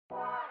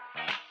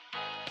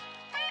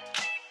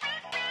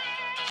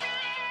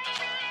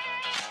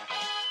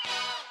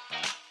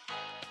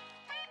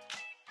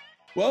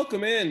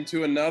Welcome in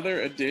to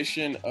another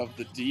edition of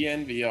the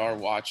DNVR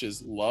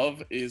Watches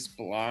Love is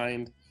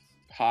Blind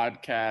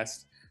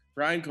podcast.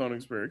 Ryan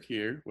Koenigsberg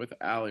here with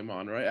Allie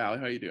Monroy. Allie,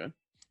 how you doing?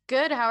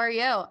 Good. How are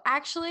you?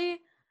 Actually,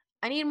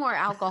 I need more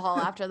alcohol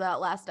after that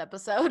last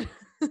episode.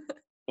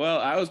 Well,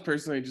 I was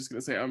personally just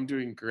gonna say I'm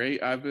doing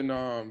great. I've been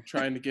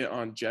trying to get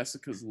on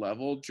Jessica's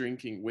level,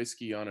 drinking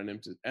whiskey on an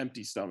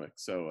empty stomach.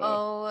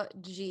 Oh,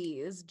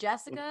 geez.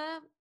 Jessica,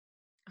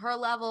 her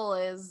level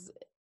is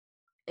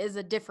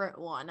a different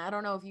one. I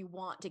don't know if you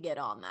want to get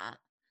on that.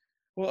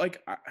 well,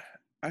 like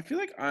I feel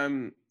like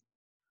I'm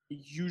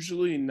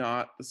usually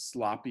not the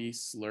sloppy,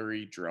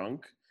 slurry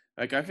drunk.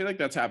 Like I feel like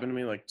that's happened to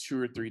me like two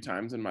or three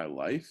times in my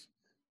life,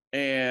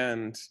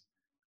 and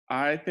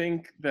I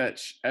think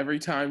that every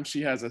time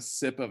she has a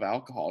sip of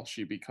alcohol,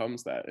 she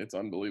becomes that. It's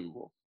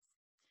unbelievable.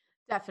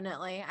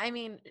 Definitely. I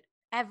mean,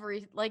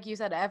 like you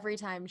said, every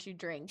time she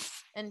drinks,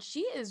 and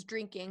she is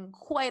drinking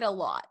quite a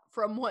lot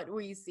from what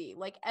we see.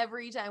 Like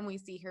every time we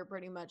see her,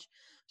 pretty much,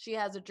 she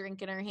has a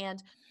drink in her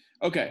hand.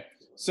 Okay,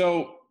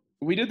 so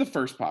we did the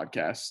first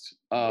podcast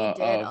We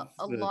did. of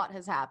A the lot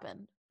has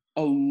happened.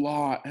 a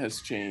lot has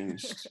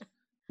changed,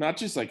 not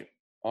just like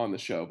on the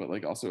show, but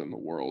like also in the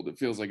world. It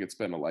feels like it's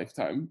been a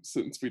lifetime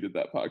since we did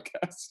that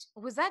podcast.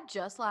 Was that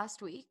just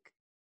last week?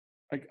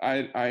 Like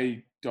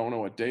I don't know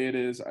what day it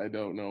is. I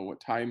don't know what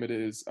time it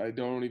is. I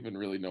don't even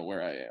really know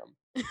where I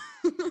am.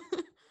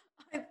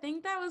 I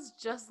think that was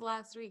just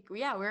last week.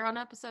 Yeah, we're on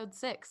episode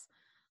 6.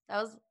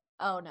 That was,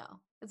 oh no,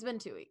 it's been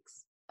 2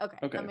 weeks. Okay,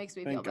 that Okay, makes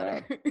me feel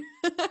thank better.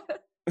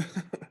 God.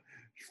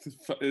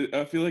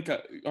 I feel like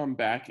I'm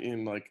back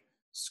in like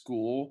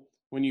school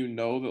when you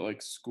know that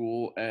like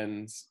school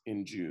ends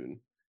in June,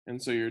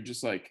 and so you're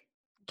just like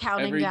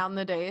Counting every down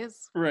the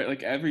days. right,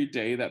 like every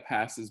day that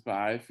passes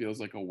by feels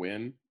like a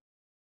win.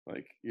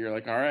 Like you're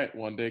like, all right,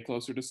 one day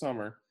closer to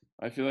summer.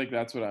 I feel like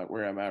that's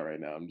where I'm at right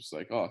now. I'm just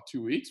like, oh,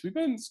 2 weeks. We've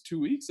been 2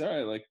 weeks. All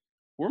right, like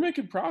we're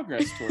making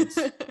progress towards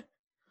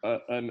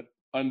an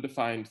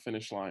undefined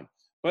finish line.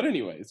 But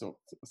anyway, so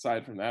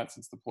aside from that,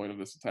 since the point of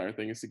this entire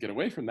thing is to get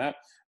away from that,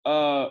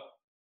 uh,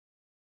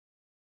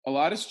 a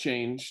lot has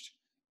changed.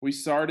 We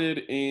started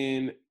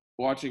in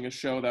watching a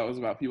show that was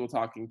about people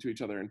talking to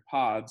each other in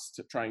pods,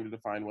 trying to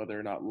define whether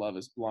or not love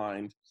is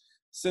blind.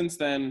 Since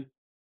then,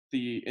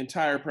 the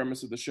entire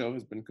premise of the show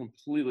has been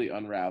completely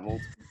unraveled,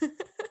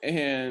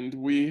 and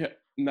we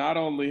not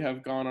only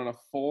have gone on a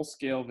full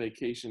scale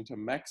vacation to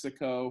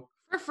Mexico,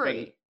 For but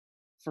free.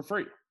 for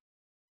free,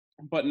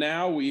 but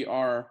now we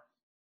are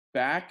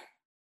back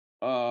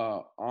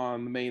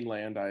on the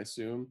mainland, I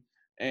assume,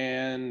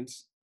 and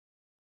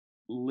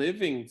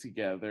living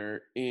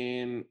together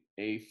in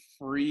a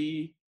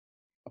free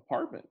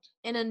apartment.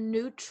 In a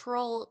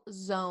neutral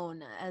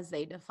zone, as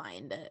they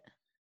defined it.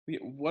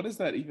 What does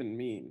that even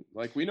mean?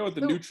 Like, we know what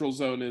the So neutral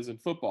zone is in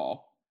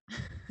football.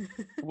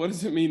 What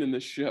does it mean in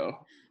this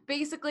show?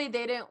 basically,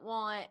 they didn't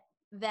want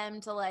them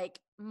to like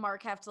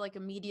Mark have to like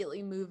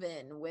immediately move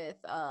in with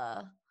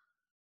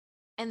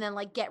and then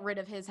like get rid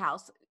of his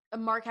house.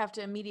 Mark have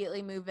to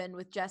immediately move in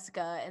with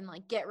Jessica and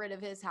like get rid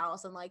of his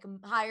house and like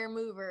hire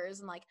movers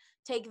and like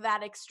take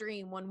that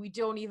extreme when we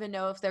don't even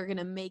know if they're going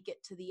to make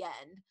it to the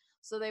end.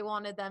 So they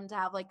wanted them to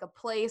have like a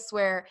place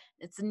where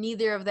it's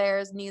neither of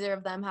theirs, neither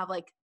of them have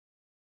like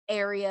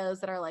areas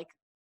that are like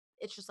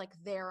it's just like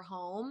their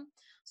home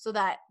so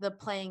that the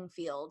playing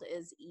field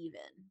is even.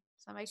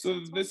 Does that make So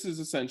sense, Mark? this is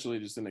essentially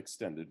just an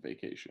extended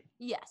vacation.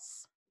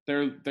 Yes.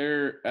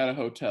 They're at a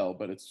hotel,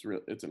 but it's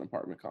an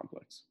apartment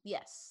complex.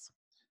 Yes.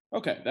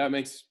 Okay, that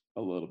makes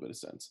a little bit of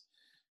sense.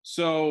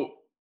 So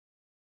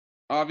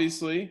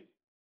obviously,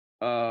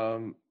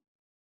 um,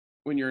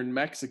 when you're in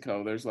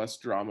Mexico, there's less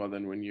drama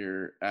than when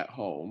you're at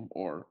home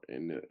or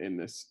in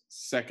this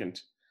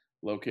second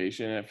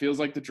location. And it feels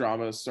like the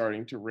drama is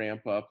starting to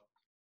ramp up.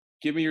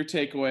 Give me your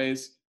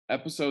takeaways.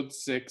 Episode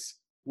 6.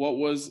 What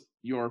was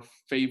your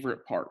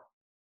favorite part,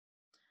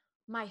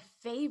 My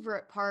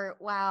favorite part,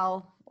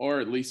 wow. or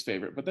at least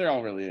favorite? But they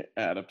all really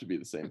add up to be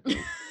the same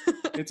thing.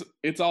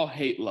 It's all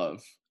hate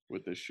love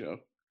with this show.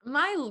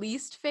 My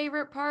least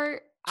favorite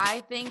part,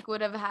 I think,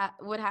 would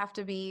have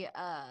to be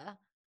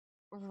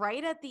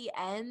right at the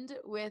end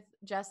with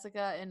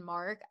Jessica and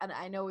Mark. And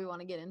I know we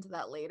want to get into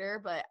that later,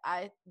 but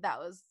I that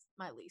was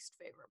my least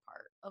favorite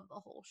part of the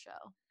whole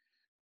show.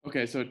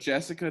 Okay, so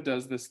Jessica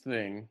does this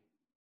thing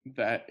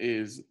that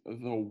is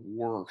the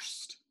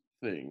worst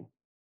thing,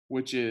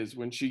 which is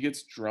when she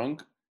gets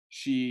drunk,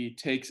 she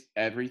takes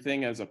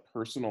everything as a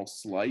personal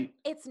slight.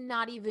 It's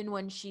not even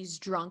when she's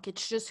drunk,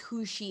 it's just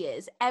who she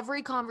is.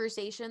 Every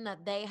conversation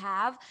that they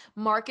have,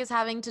 Mark is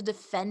having to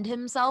defend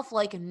himself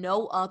like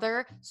no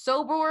other,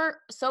 sober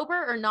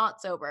or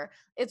not sober.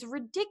 It's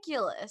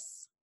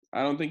ridiculous.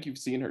 I don't think you've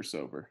seen her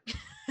sober.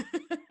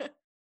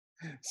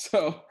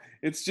 So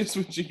it's just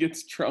when she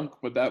gets drunk,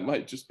 but that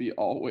might just be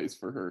always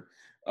for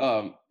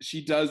her.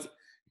 She does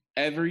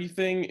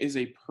everything is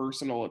a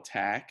personal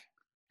attack,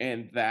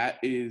 and that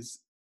is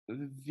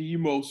the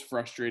most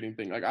frustrating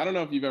thing. Like, I don't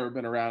know if you've ever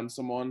been around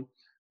someone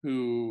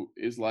who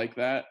is like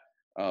that,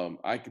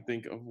 I could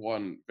think of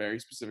one very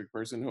specific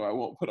person who I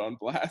won't put on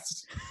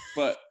blast,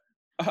 but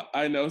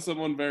I know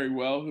someone very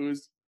well who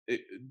is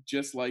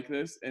just like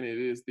this, and it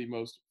is the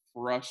most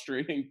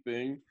frustrating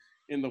thing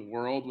in the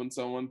world when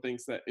someone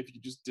thinks that if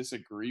you just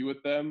disagree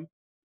with them,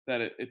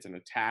 that it's an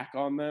attack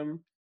on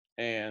them,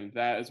 and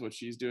that is what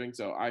she's doing.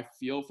 So I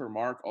feel for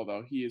Mark,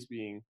 although he is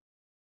being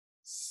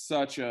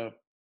such a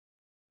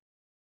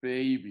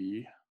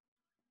baby.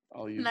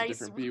 I'll use a Nice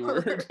different B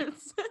word.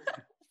 words.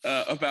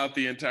 About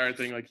the entire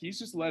thing. Like he's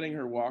just letting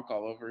her walk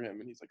all over him,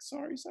 and he's like,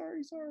 "Sorry,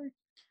 sorry, sorry."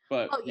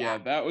 But Oh yeah, yeah.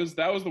 that was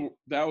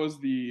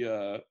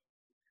the.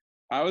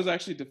 I was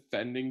actually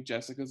defending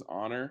Jessica's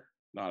honor,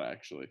 not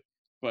actually,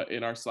 but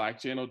in our Slack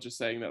channel, just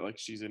saying that like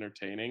she's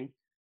entertaining.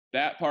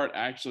 That part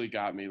actually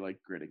got me like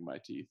gritting my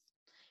teeth.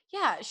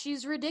 Yeah,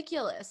 she's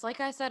ridiculous. Like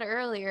I said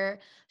earlier,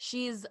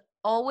 she's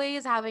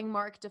always having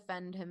Mark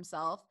defend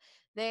himself.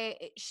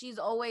 She's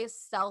always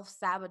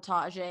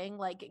self-sabotaging,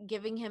 like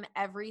giving him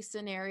every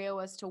scenario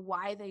as to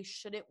why they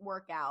shouldn't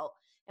work out.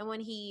 And when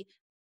he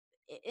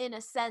in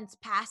a sense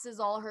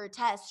passes all her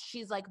tests,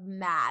 she's like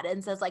mad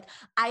and says like,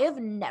 I have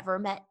never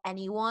met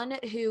anyone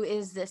who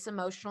is this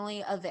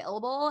emotionally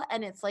available,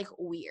 and it's like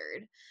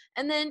weird.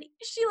 And then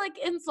she like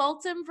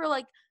insults him for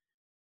like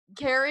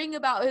caring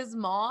about his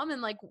mom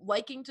and like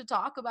liking to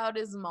talk about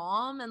his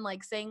mom and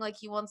like saying like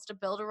he wants to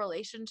build a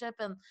relationship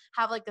and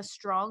have like a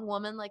strong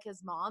woman like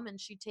his mom, and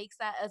she takes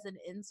that as an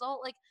insult.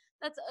 Like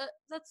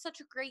that's such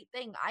a great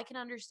thing. I can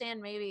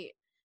understand maybe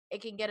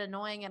it can get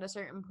annoying at a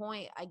certain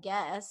point, I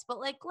guess, but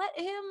like let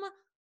him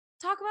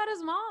talk about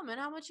his mom and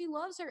how much he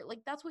loves her. Like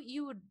that's what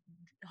you would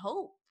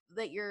hope,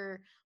 that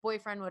your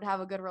boyfriend would have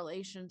a good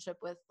relationship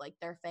with like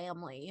their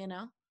family, you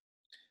know?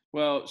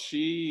 Well,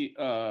 she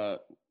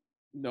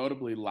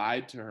notably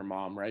lied to her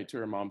mom, right to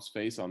her mom's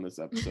face on this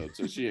episode.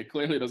 So she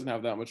clearly doesn't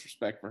have that much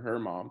respect for her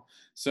mom.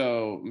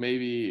 So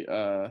maybe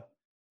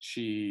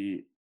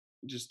she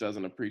just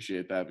doesn't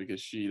appreciate that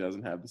because she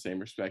doesn't have the same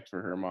respect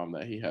for her mom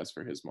that he has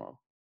for his mom.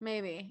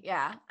 Maybe.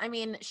 Yeah. I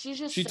mean, she's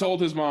just She so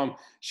told his mom,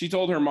 she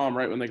told her mom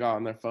right when they got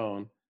on their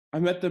phone, I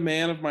met the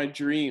man of my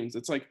dreams.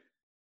 It's like,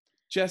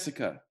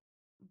 Jessica,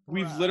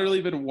 we've bro.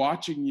 literally been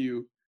watching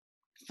you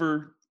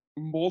for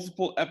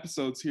multiple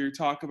episodes here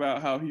talk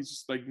about how he's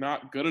just like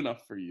not good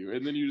enough for you.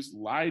 And then you just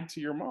lied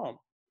to your mom.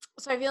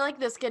 So I feel like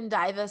this can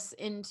dive us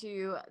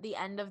into the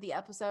end of the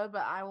episode,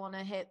 but I want to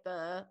hit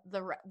the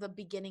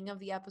beginning of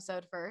the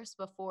episode first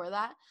before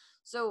that.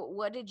 So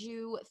what did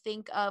you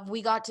think of,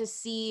 we got to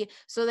see,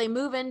 so they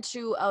move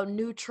into a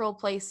neutral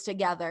place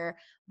together,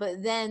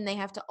 but then they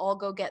have to all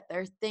go get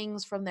their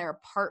things from their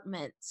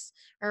apartments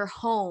or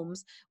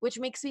homes, which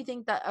makes me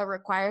think that a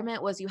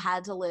requirement was you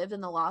had to live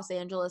in the Los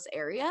Angeles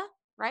area,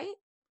 right?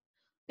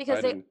 Because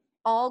I they didn't.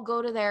 all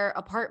go to their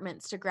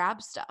apartments to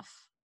grab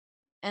stuff.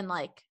 And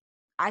like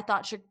I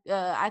thought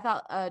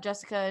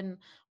Jessica and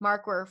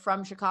Mark were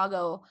from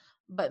Chicago,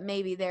 but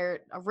maybe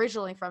they're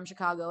originally from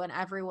Chicago and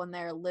everyone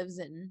there lives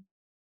in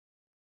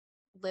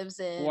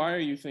Why are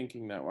you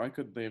thinking that? Why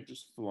could they have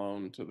just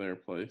flown to their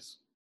place?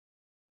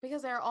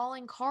 because they're all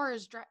in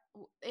cars.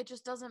 It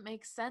just doesn't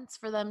make sense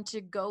for them to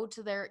go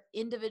to their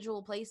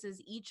individual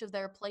places, each of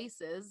their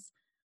places.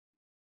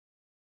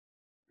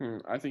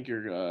 I think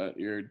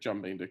you're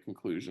jumping to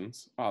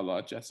conclusions, a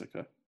la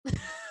Jessica.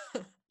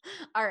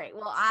 All right.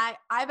 Well, I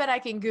bet I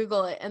can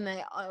Google it, and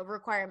the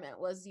requirement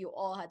was you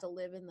all had to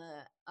live in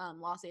the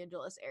Los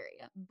Angeles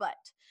area. But,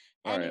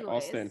 All right, I'll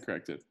anyways, stand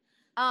corrected.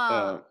 uh,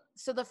 Uh,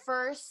 so the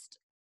first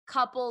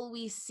couple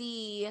we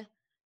see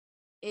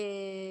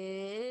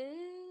is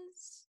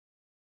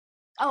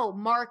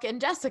Mark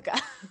and Jessica,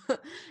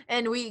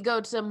 and we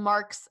go to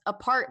Mark's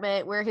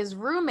apartment where his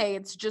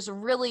roommates just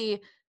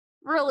really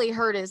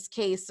hurt his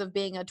case of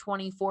being a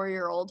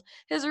 24-year-old.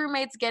 His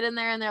roommates get in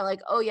there and they're like,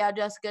 oh yeah,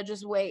 Jessica,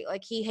 just wait.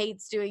 Like he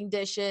hates doing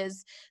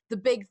dishes. The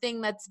big thing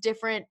that's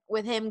different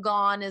with him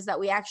gone is that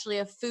we actually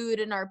have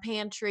food in our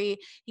pantry.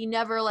 He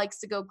never likes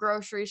to go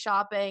grocery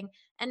shopping.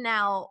 And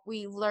now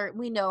we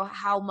know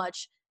how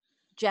much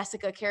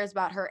Jessica cares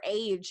about her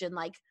age and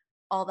like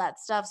all that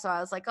stuff. So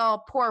I was like,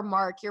 oh, poor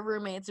Mark, your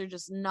roommates are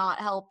just not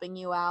helping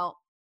you out.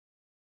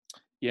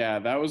 yeah,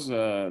 that was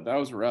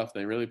rough.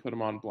 They really put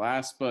him on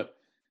blast, but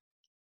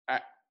I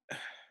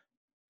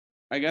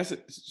I guess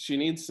she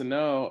needs to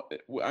know.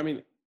 I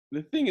mean,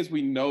 the thing is,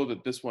 we know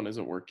that this one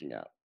isn't working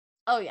out.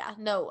 Oh yeah,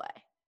 no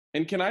way.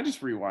 And can I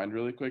just rewind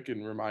really quick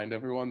and remind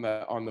everyone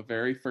that on the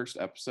very first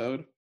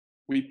episode,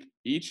 we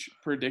each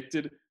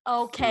predicted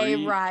Okay,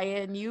 three.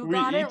 Ryan, you We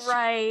got it each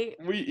right.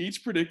 we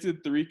each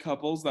predicted three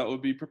couples that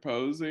would be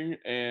proposing,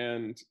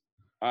 and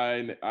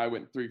I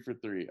went 3 for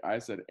 3. I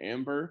said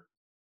Amber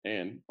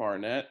and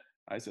Barnett.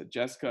 I said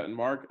Jessica and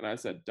Mark, and I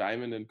said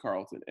Diamond and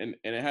Carlton. And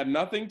it had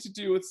nothing to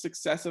do with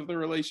success of the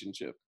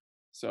relationship.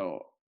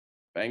 So,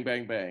 bang,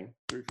 bang, bang,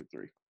 3 for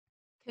 3.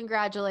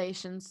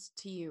 Congratulations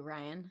to you,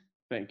 Ryan.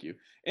 Thank you.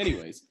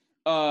 Anyways,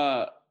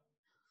 uh,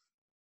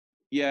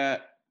 yeah,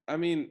 I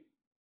mean,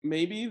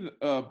 maybe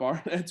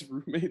Barnett's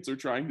roommates are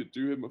trying to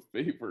do him a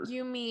favor.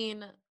 You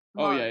mean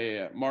Oh yeah, Mark. yeah,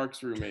 yeah.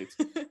 Mark's roommates.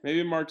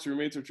 Maybe Mark's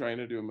roommates are trying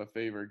to do him a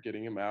favor,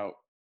 getting him out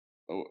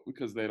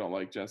because they don't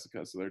like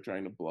Jessica, so they're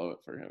trying to blow it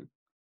for him.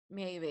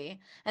 Maybe.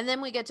 And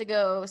then we get to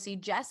go see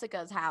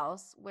Jessica's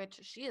house, which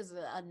she is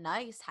a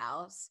nice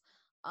house.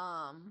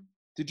 Um,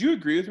 Did you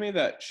agree with me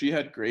that she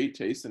had great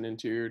taste in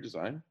interior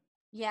design?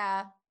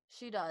 yeah,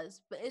 she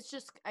does. But it's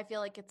just I feel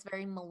like it's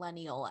very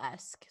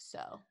millennial-esque,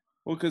 so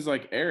Well, because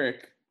like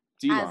Eric as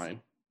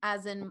D-Line,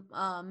 as in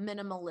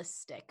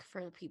minimalistic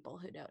for the people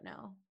who don't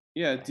know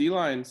yeah, what I mean.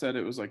 D-Line said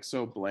it was like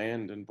so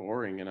bland and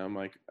boring, and I'm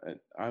like,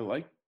 I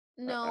like.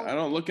 I No,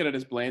 don't look at it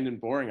as bland and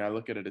boring. I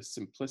look at it as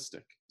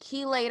simplistic.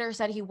 he later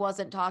said he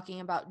wasn't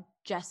talking about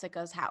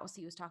Jessica's house.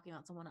 He was talking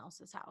about someone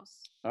else's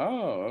house.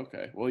 Oh,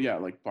 okay. Well, yeah,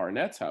 like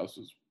Barnett's house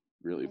was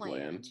really bland.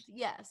 Bland.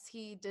 Yes,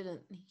 he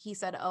didn't. He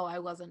said, "Oh, I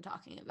wasn't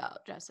talking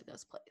about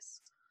Jessica's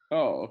place."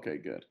 Oh, okay,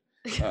 good.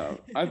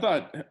 I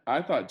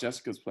thought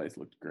Jessica's place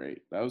looked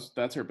great.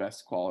 That's her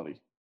best quality.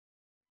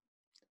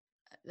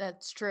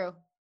 That's true.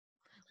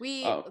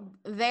 We Oh,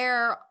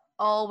 there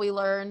all we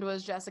learned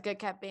was Jessica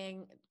kept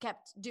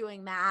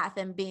doing math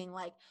and being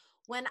like,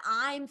 "When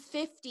I'm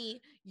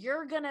 50,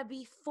 you're going to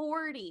be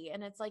 40."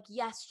 And it's like,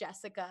 "Yes,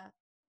 Jessica.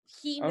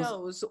 He I was.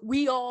 knows.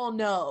 We all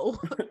know."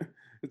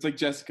 It's like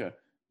Jessica.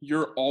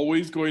 You're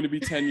always going to be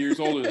 10 years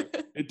older.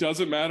 It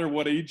doesn't matter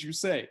what age you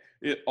say.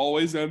 It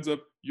always ends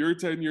up you're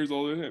 10 years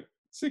older than him.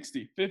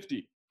 60,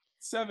 50,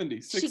 70,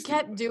 She 60.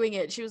 kept doing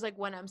it. She was like,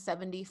 "When I'm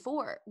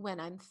 74, when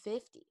I'm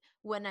 50,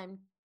 when I'm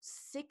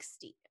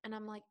 60." And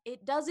I'm like,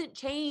 "It doesn't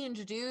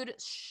change, dude.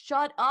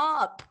 Shut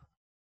up."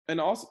 And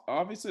also,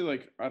 obviously,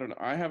 like, I don't know,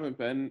 I haven't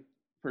been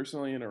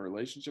personally in a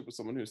relationship with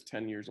someone who's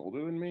 10 years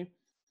older than me,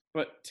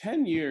 but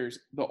 10 years,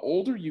 the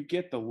older you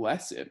get, the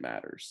less it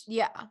matters.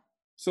 Yeah.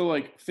 So,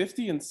 like,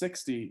 50 and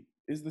 60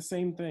 is the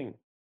same thing,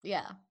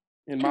 Yeah.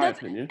 in And my that's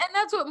opinion.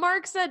 what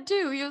Mark said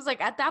too. He was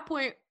like, "At that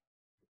point,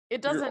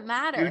 it You're, doesn't you're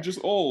matter." just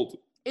old.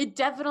 It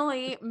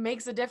definitely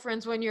makes a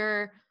difference when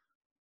you're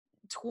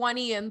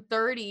 20 and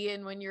 30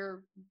 and when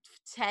you're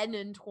 10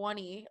 and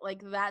 20,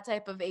 like that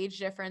type of age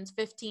difference,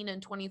 15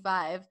 and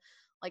 25.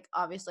 Like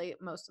obviously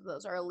most of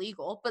those are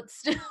illegal, but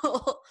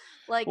still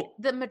like Well,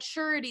 the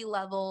maturity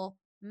level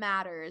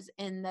matters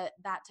in that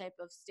type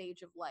of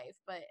stage of life.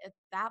 But at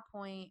that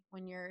point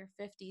when you're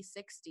 50,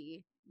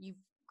 60, you've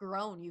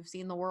grown, you've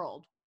seen the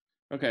world.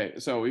 okay,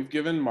 so we've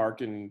given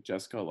Mark and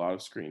Jessica a lot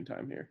of screen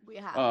time here. We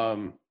have.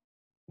 Um,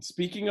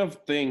 Speaking of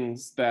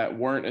things that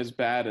weren't as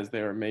bad as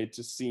they were made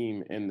to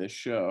seem in this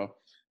show,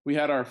 we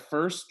had our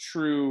first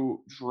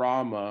true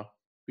drama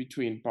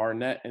between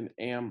Barnett and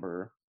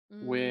Amber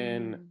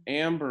when Mm.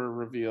 Amber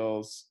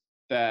reveals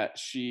that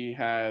she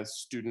has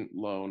student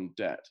loan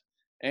debt.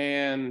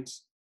 And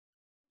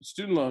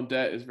student loan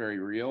debt is very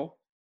real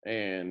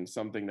and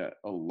something that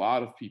a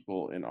lot of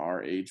people in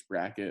our age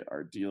bracket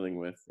are dealing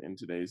with in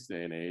today's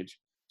day and age.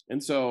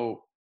 And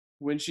so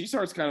when she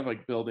starts kind of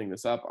like building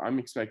this up, I'm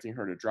expecting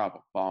her to drop a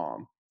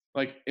bomb.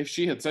 Like if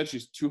she had said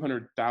she's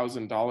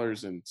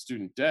 $200,000 in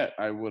student debt,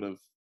 I would have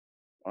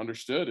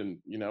understood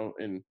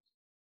and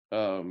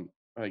um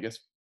I guess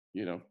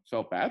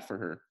felt bad for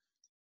her.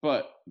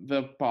 But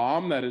the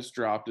bomb that is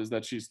dropped is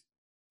that she's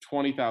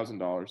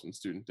 $20,000 in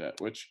student debt,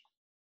 which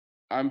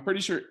I'm pretty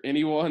sure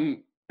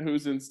anyone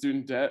who's in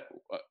student debt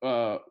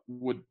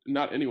would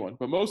not anyone,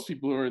 but most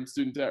people who are in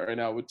student debt right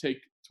now would take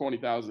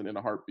 20,000 in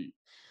a heartbeat.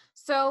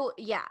 So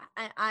yeah,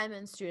 I'm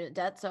in student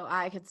debt, so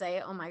I could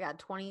say, oh my God,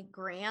 20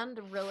 grand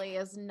really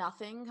is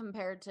nothing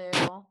compared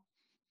to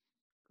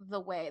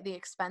the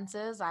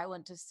expenses. I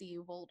went to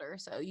CU Boulder,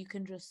 so you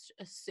can just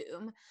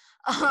assume.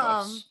 Go Um,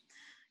 Buffs.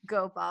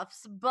 go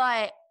Buffs.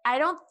 But I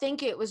don't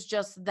think it was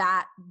just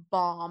that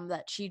bomb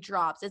that she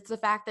drops. It's the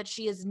fact that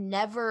she has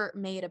never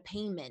made a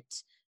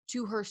payment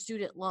to her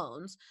student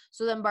loans.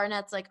 So then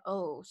Barnett's like,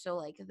 oh, so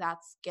like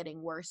that's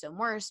getting worse and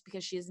worse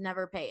because she has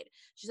never paid.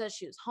 She said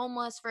she was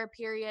homeless for a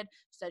period.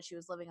 She said she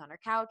was living on her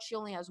couch. She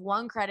only has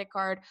one credit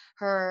card.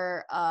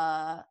 Her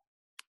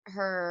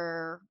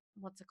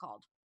what's it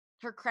called?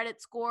 Her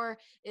credit score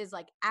is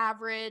like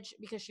average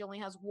because she only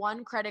has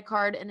one credit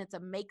card and it's a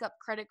makeup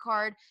credit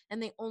card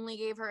and they only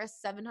gave her a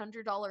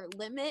 $700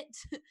 limit.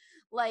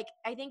 Like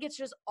I think it's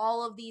just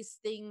all of these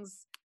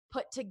things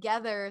put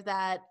together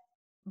that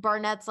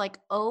Barnett's like,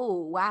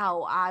 "Oh,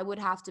 wow, I would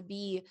have to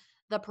be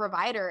the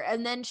provider."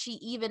 And then she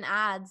even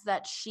adds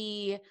that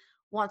she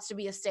wants to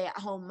be a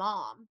stay-at-home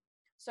mom.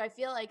 So I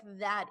feel like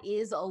that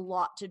is a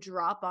lot to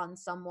drop on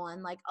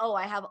someone like, "Oh,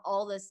 I have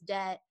all this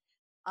debt.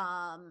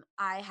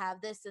 I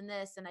have this and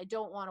this and I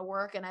don't want to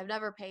work and I've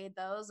never paid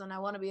those and I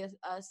want to be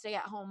a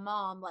stay-at-home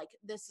mom. Like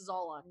this is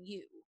all on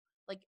you.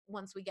 Like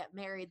once we get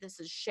married, this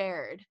is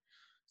shared."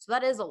 So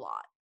that is a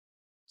lot.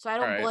 So I All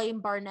don't right. blame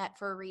Barnett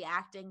for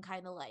reacting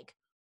kind of like,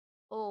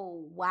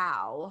 "Oh,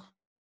 wow."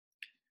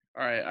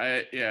 All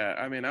right.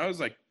 I mean, I was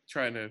like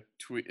trying to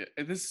tweet.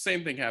 This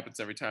same thing happens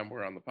every time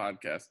we're on the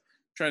podcast.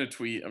 I'm trying to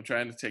tweet. I'm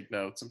trying to take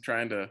notes. I'm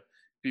trying to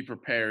be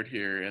prepared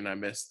here and I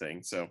miss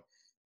things. So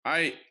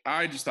I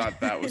just thought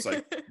that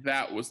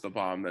was the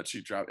bomb that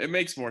she dropped. It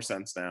makes more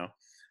sense now.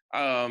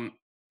 Um,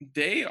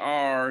 they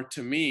are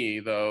to me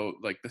though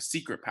like the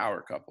secret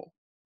power couple.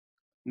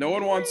 No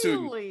one wants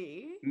to.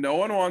 Really? No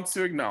one wants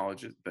to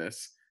acknowledge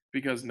this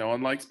because no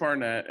one likes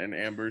Barnett and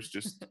Amber's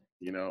just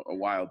a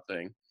wild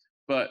thing.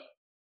 But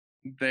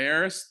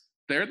they're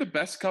the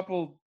best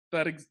couple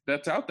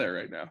that's out there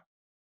right now.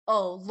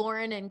 Oh,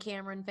 Lauren and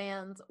Cameron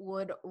fans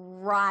would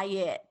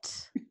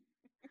riot.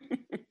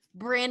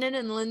 Brandon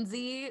and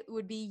Lindsay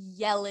would be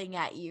yelling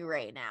at you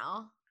right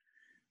now.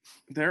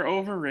 They're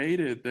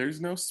overrated.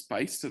 There's no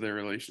spice to their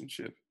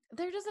relationship.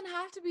 There doesn't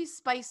have to be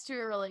spice to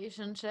a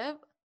relationship.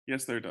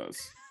 Yes, there does.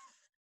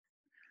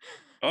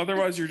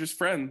 Otherwise, you're just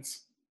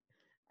friends.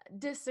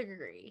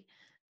 Disagree.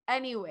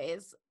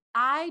 Anyways,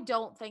 I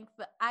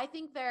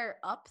think they're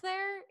up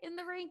there in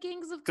the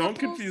rankings of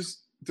couples.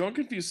 Don't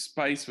confuse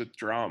spice with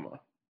drama.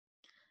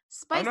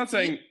 Spice, I'm not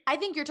saying. I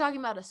think you're talking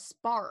about a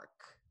spark.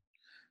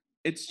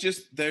 It's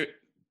just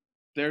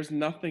there's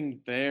nothing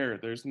there.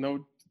 Their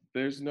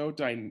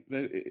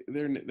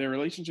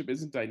relationship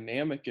isn't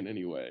dynamic in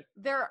any way.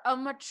 They're a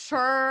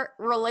mature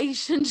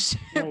relationship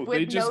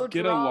with no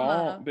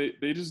drama.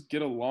 They just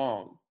get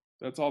along.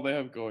 That's all they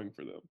have going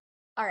for them.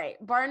 All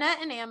right,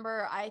 Barnett and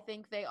Amber, I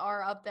think they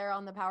are up there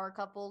on the power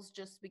couples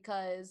just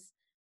because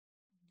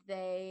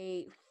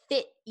they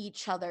fit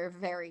each other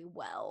very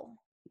well.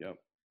 Yep.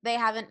 They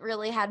haven't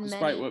really had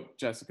despite what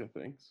Jessica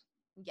thinks.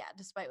 Yeah,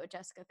 despite what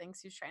Jessica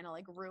thinks, who's trying to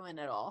like ruin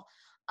it all.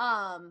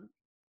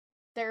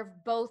 They're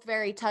both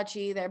very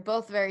touchy. They're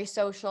both very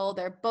social.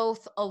 They're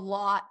both a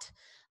lot.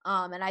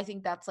 And I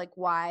think that's like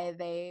why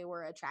they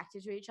were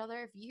attracted to each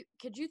other.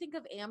 Could you think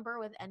of Amber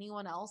with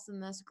anyone else in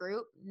this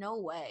group? No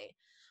way.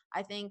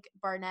 I think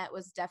Barnett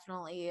was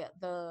definitely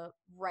the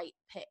right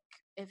pick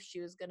if she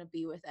was going to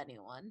be with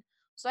anyone.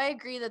 So I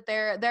agree that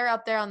they're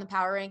up there on the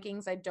power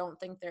rankings. I don't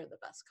think they're the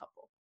best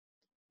couple.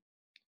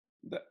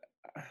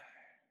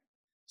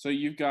 So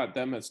you've got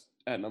them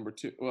at number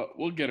 2. Well,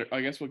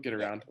 I guess we'll get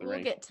around to the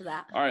ranking. We'll get to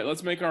that. All right,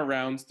 let's make our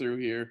rounds through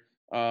here.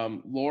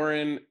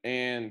 Lauren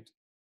and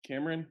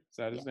Cameron, is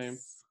that his name?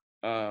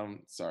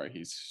 Sorry,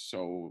 he's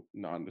so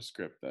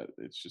nondescript that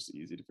it's just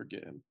easy to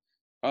forget him.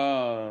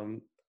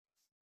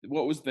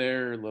 What was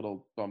their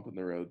little bump in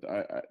the road?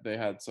 They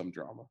had some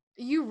drama.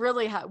 You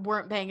really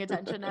weren't paying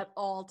attention at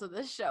all to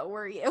this show,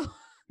 were you?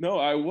 No,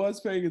 I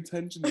was paying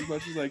attention as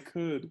much as I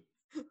could.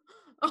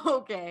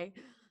 Okay.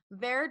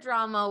 Their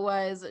drama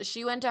was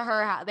they went to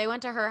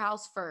her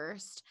house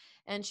first,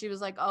 and she was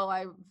like, "Oh,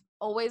 I've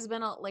always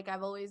been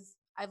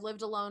I've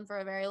lived alone for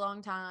a very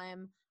long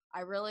time. I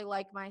really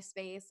like my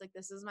space. Like,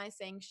 this is my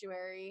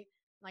sanctuary.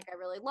 Like, I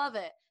really love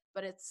it,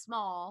 but it's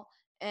small."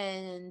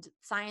 And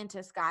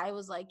scientist guy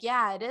was like,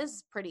 "Yeah, it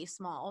is pretty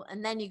small."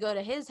 And then you go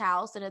to his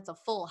house and it's a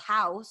full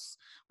house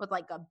with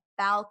like a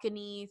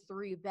balcony,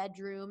 3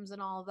 bedrooms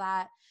and all of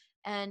that.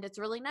 And it's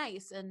really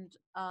nice. And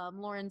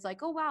Lauren's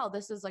like, "Oh, wow,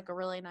 this is like a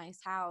really nice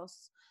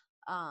house."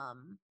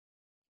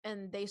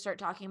 And they start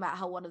talking about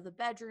how one of the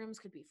bedrooms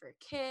could be for a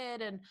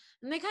kid. And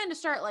they kind of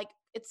start like,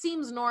 it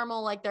seems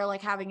normal, like they're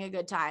like having a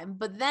good time.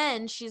 But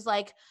then she's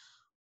like,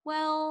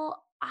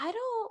 "Well,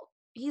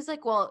 he's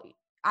like, "Well,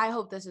 I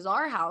hope this is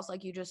our house.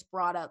 Like, you just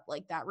brought up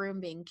like that room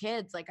being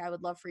kids. Like, I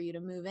would love for you to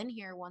move in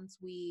here once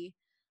we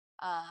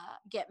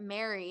get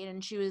married."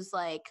 And she was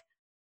like,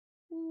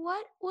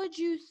 "What would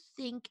you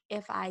think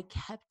if I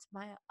kept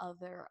my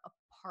other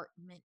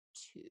apartment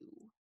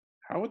too?"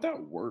 How would that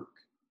work?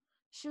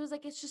 She was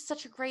like, "It's just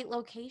such a great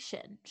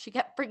location." She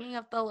kept bringing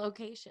up the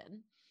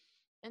location.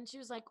 And she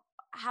was like,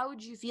 "How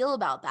would you feel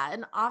about that?"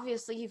 And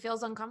obviously he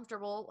feels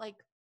uncomfortable. Like,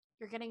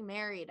 you're getting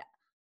married.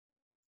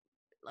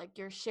 Like,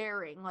 you're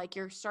sharing. Like,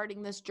 you're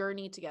starting this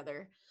journey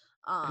together.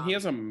 And he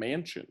has a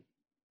mansion.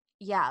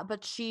 Yeah,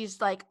 but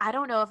she's like, "I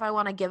don't know if I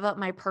want to give up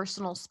my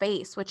personal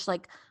space," which,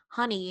 like,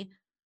 honey,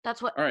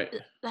 that's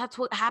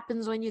what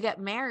happens when you get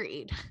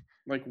married.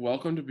 Like,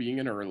 welcome to being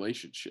in a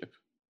relationship.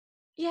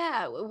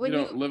 Yeah, when you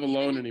don't live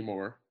alone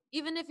anymore.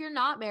 Even if you're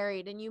not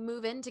married and you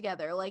move in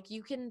together, like,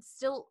 you can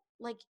still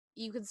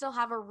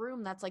have a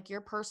room that's like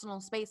your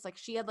personal space. Like,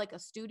 she had like a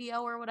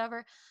studio or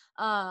whatever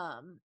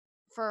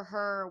for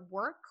her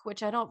work,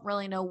 which I don't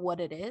really know what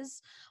it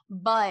is,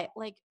 but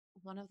like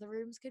one of the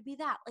rooms could be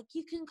that. Like,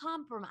 you can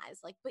compromise,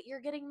 like, but you're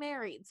getting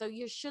married, so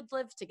you should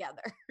live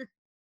together.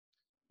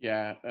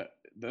 Yeah,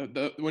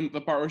 when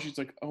the part where she's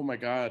like, "Oh my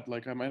God,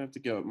 like I might have to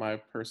give up my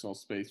personal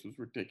space," was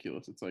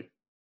ridiculous. It's like,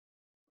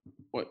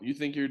 what, you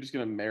think you're just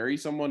gonna marry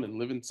someone and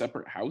live in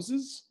separate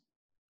houses?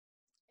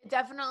 It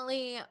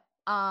definitely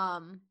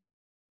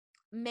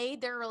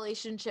made their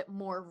relationship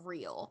more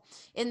real,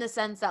 in the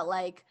sense that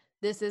like,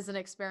 this is an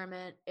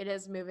experiment. It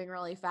is moving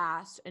really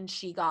fast, and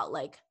she got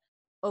like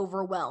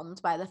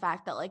overwhelmed by the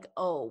fact that like,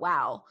 oh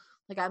wow,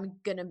 like I'm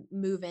gonna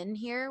move in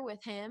here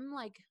with him,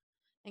 like,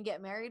 and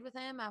get married with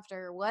him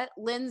after what?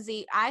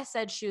 Lindsay, I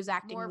said she was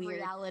acting more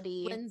weird.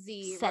 Reality.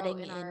 Lindsay setting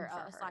in for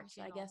her,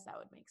 so I guess that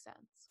would make sense.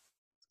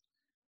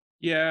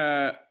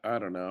 Yeah, I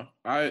don't know.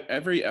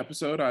 Every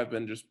episode I've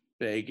just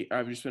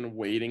been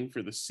waiting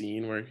for the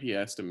scene where he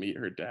has to meet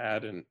her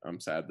dad, and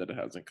I'm sad that it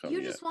hasn't come yet.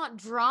 You just want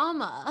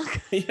drama.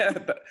 Yeah,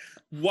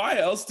 why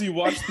else do you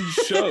watch these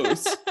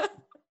shows?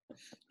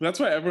 That's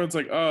why everyone's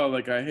like, "Oh,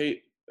 like I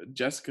hate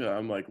Jessica,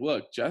 I'm like,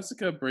 look,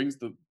 Jessica brings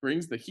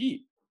the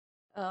heat.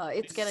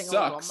 It's She getting a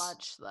little sucks.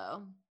 much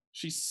though.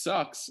 She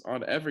sucks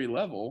on every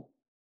level,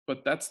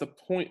 but that's the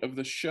point of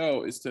the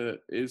show is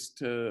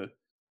to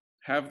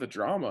have the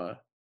drama.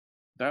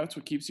 That's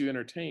what keeps you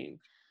entertained.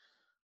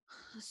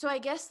 So I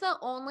guess the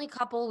only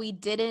couple we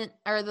didn't,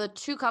 or the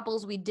two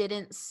couples we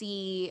didn't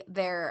see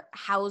their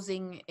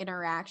housing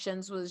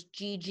interactions was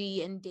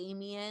Gigi and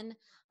Damien.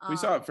 We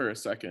saw Um, it for a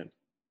second.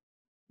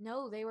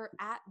 no, they were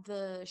at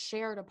the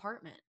shared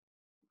apartment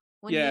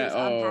when he Yeah, was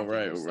oh, unpacking right,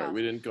 their right. stuff.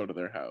 We didn't go to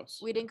their house.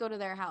 We didn't go to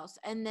their house.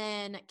 And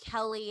then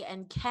Kelly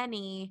and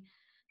Kenny,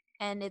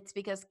 and it's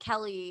because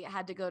Kelly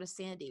had to go to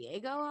San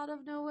Diego out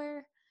of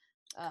nowhere.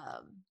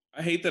 Um,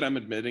 I hate that I'm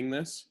admitting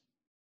this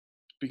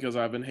because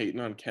I've been hating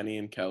on Kenny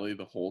and Kelly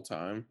the whole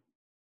time.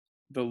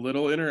 The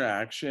little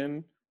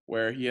interaction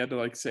where he had to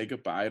like say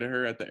goodbye to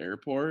her at the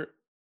airport,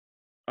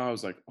 I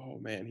was like, oh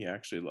man, he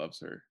actually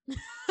loves her.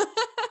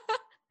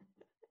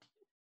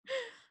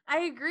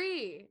 I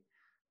agree.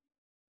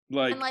 And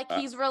Like, like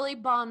he's really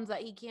bummed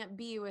that he can't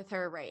be with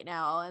her right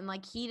now. And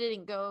like he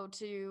didn't go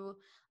to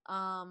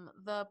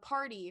the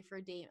party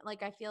for Dame.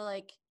 Like I feel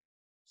like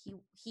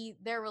he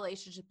their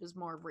relationship is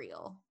more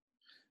real.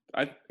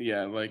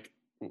 yeah, like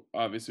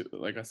obviously,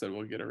 like I said,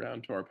 we'll get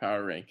around to our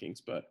power rankings,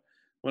 but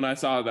when I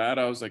saw that,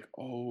 I was like,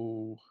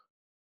 oh,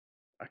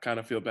 I kind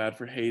of feel bad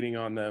for hating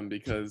on them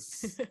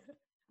because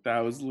that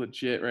was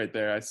legit right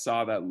there. I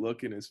saw that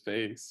look in his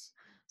face.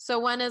 So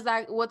when is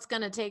that what's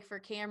gonna take for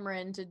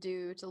Cameron to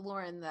do to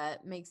Lauren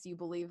that makes you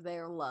believe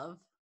they're love?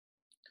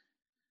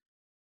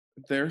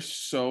 They're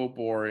so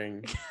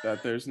boring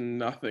that there's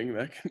nothing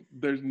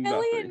there's Kelly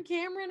nothing. and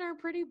Cameron are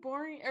pretty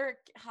boring. Or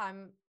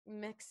I'm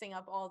mixing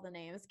up all the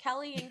names.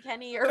 Kelly and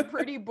Kenny are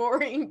pretty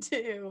boring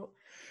too.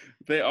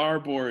 They are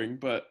boring,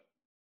 but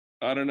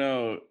I don't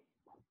know.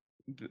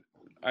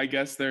 I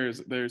guess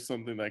there's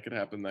something that could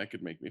happen that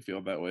could make me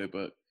feel that way,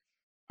 but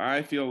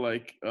I feel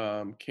like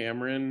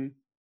Cameron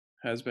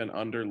has been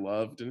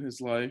underloved in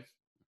his life,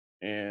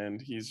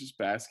 and he's just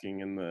basking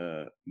in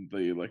the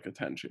like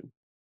attention.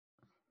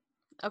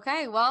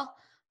 Okay, well,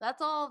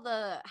 that's all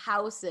the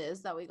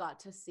houses that we got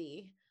to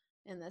see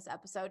in this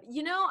episode.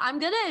 You know, I'm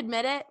going to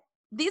admit it,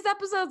 these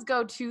episodes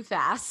go too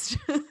fast.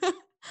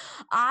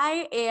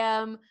 I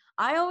am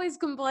I always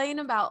complain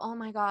about, "Oh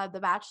my god, The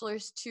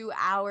Bachelor's 2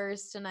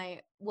 hours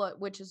tonight,"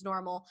 which is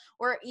normal,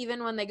 or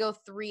even when they go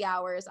 3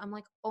 hours, I'm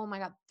like, "Oh my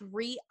god,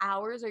 3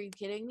 hours? Are you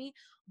kidding me?"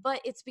 But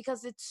it's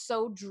because it's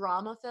so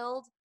drama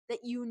filled that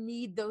you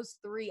need those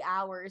 3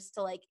 hours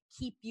to like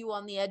keep you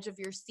on the edge of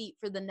your seat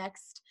for the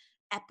next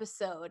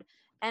episode.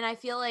 And I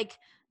feel like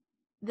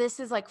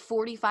this is like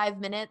 45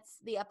 minutes.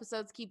 The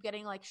episodes keep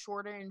getting like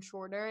shorter and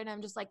shorter. And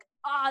I'm just like,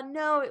 oh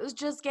no, it was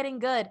just getting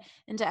good.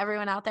 And to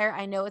everyone out there,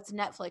 I know it's a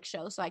Netflix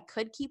show, so I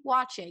could keep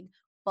watching.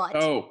 But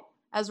Oh,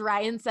 as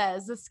Ryan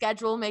says, the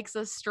schedule makes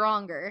us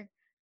stronger.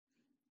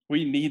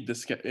 we need the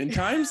schedule. In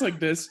times like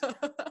this,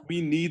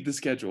 we need the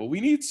schedule.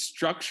 We need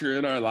structure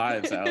in our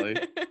lives, Allie.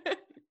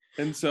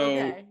 And so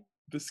Okay.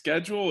 the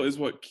schedule is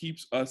what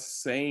keeps us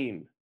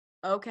sane.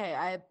 Okay,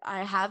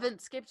 I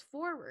haven't skipped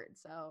forward,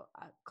 so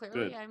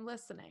clearly Good. I'm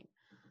listening.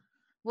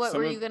 What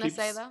were you gonna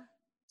say though?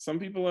 Some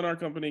people in our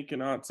company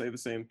cannot say the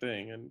same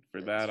thing, and for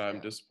It's that I'm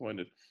true.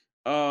 disappointed.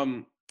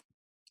 Um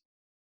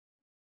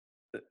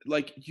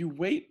like you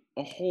wait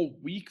a whole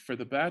week for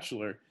The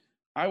Bachelor.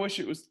 I wish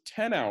it was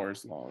 10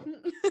 hours long.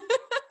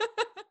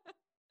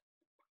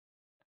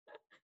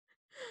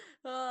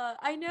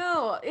 I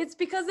know. It's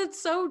because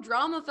it's so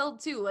drama filled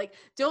too. Like,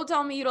 don't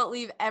tell me you don't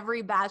leave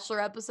every Bachelor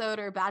episode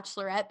or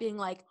Bachelorette being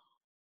like,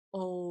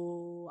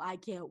 oh, I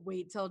can't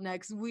wait till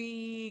next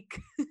week.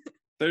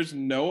 There's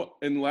no,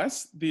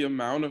 unless the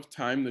amount of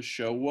time the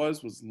show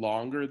was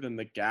longer than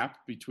the gap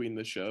between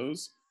the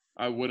shows,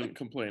 I wouldn't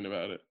complain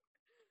about it.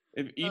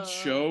 If each Uh,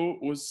 show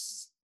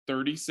was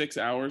 36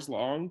 hours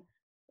long,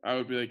 I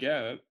would be like,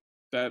 yeah,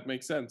 that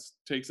makes sense.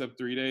 Takes up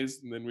 3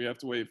 days, and then we have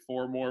to wait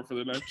 4 more for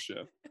the next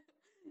show.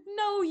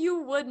 no,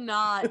 you would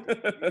not.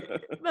 All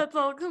That's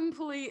all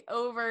complete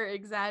over right.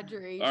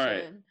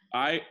 exaggeration.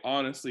 I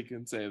honestly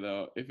can say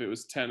though, if it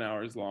was 10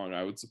 hours long,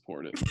 I would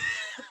support it.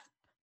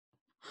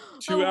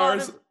 A Two lot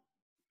hours, of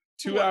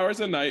 2 hours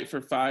a night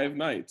for 5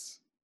 nights.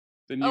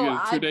 Then you oh, get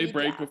a I'd 2 day be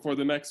break down. before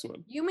the next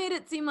one. You made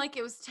it seem like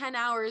it was 10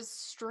 hours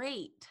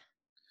straight.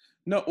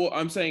 No, well,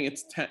 I'm saying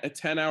it's a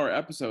 10-hour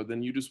episode.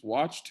 Then you just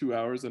watch 2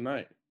 hours a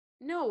night.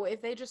 No,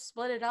 if they just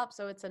split it up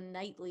so it's a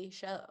nightly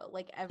show,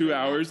 like Two every night.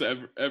 hours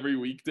every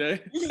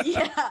weekday.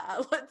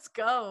 Yeah, let's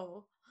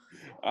go.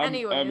 I'm in.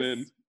 Anyways,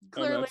 I'm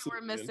clearly we're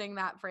absolutely in. missing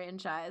that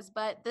franchise,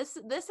 but this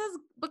has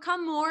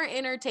become more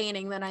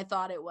entertaining than I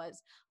thought it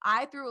was.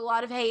 I threw a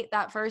lot of hate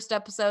that first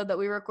episode that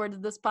we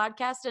recorded this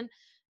podcast, and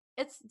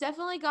it's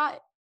definitely got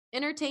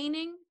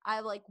entertaining. I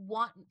like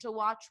want to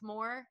watch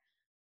more.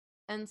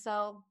 And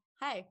so,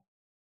 hey,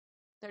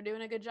 they're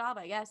doing a good job,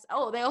 I guess.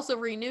 Oh, they also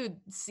renewed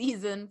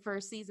season for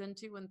season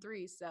 2 and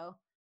 3, so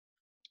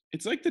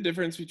It's like the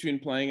difference between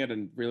playing at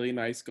a really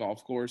nice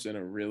golf course and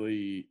a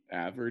really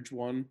average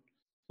one.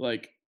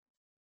 Like,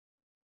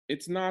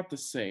 it's not the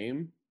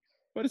same,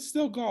 but it's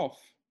still golf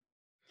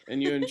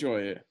and you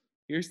enjoy it.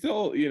 You're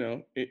still, you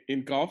know,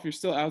 in golf, you're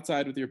still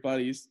outside with your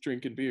buddies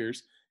drinking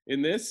beers.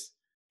 In this,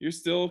 you're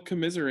still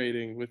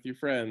commiserating with your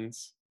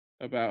friends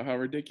about how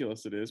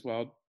ridiculous it is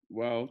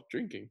while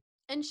drinking.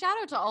 And shout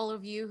out to all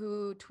of you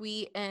who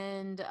tweet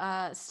and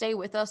stay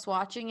with us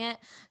watching it,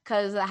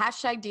 because the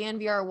hashtag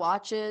DNVR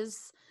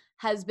watches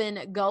has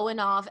been going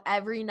off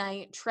every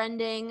night,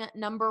 trending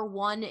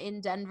 #1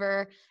 in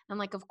Denver. And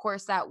like, of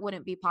course, that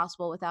wouldn't be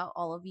possible without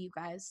all of you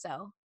guys.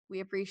 So we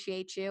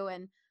appreciate you,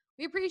 and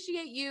we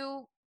appreciate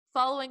you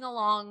following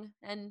along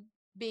and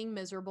being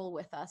miserable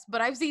with us.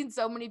 But I've seen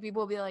so many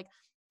people be like,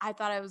 I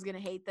thought I was going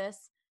to hate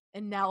this,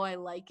 and now I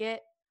like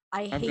it.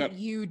 I I've hate got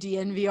you,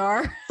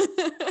 DNVR.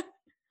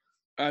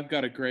 I've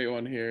got a great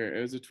one here.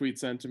 It was a tweet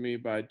sent to me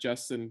by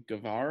Justin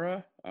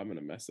Guevara. I'm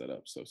gonna mess that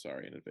up, so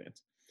sorry in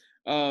advance.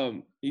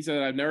 He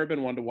said, "I've never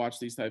been one to watch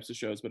these types of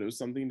shows, but it was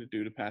something to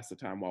do to pass the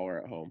time while we're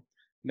at home.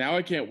 Now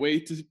I can't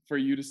wait for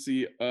you to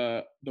see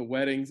the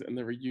weddings and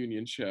the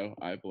reunion show.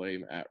 I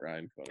blame at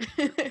Ryan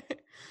Koenigsberg."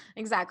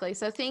 Exactly.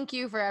 So thank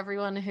you for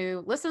everyone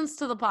who listens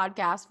to the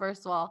podcast,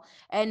 first of all,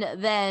 and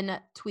then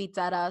tweets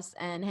at us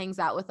and hangs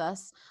out with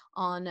us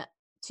on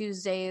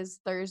Tuesdays,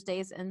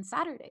 Thursdays, and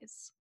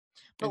Saturdays.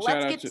 But And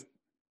let's get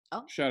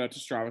oh, shout out to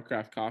Strava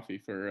Craft Coffee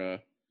for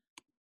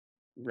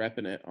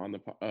repping it on the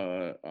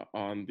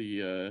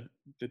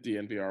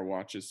DNVR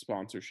watches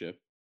sponsorship.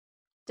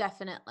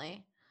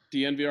 definitely.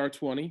 DNVR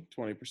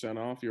 20%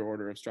 off your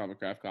order of Strava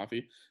Craft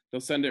Coffee.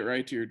 They'll send it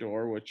right to your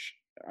door, which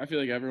I feel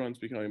like everyone's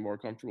becoming more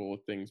comfortable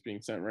with things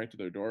being sent right to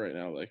their door right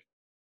now. Like,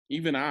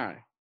 even I,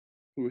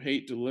 who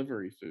hate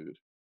delivery food,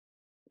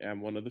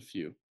 am one of the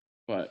few.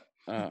 But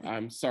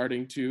I'm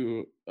starting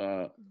to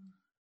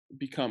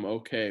become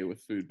okay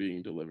with food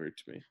being delivered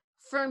to me.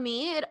 For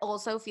me, it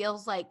also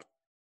feels like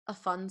a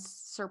fun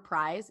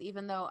surprise,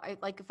 even though I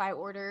like if I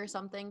order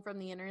something from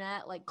the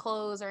internet, like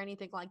clothes or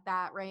anything like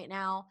that right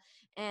now,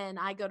 and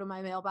I go to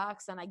my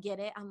mailbox and I get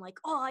it, I'm like,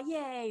 oh,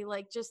 yay.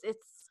 Like, just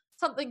it's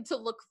something to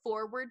look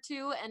forward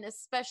to. And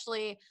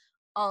especially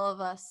all of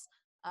us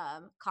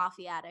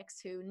coffee addicts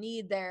who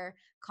need their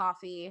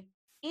coffee.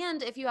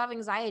 And if you have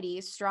anxiety,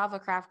 Strava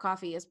Craft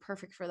Coffee is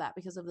perfect for that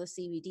because of the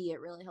CBD.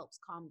 It really helps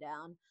calm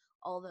down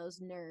all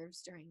those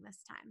nerves during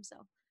this time. So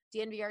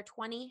DNVR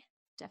 20,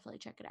 definitely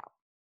check it out.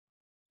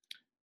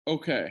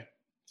 Okay,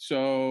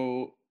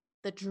 so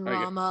The I get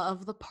drama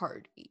of the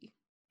party.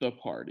 the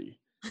party.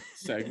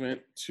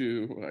 Segment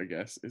 2, I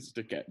guess, is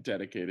to get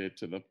dedicated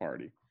to the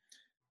party.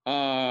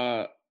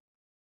 Uh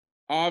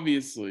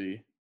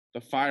Obviously,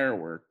 the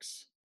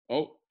fireworks.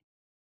 Oh,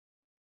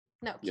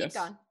 No, keep yes.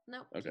 going.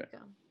 No, Okay. keep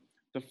going.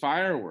 The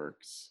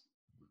fireworks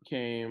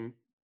came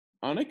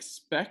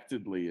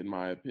unexpectedly, in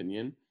my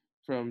opinion,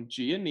 from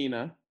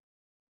Giannina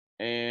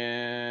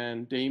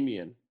and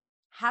Damien.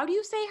 How do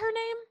you say her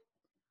name?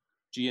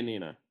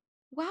 Giannina.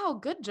 Wow,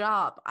 good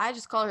job. I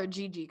just call her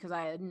Gigi because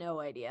I had no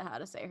idea how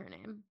to say her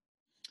name.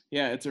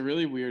 Yeah, it's a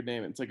really weird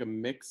name. It's like a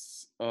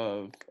mix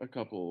of a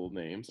couple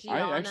names.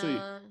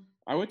 Gianna.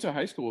 I went to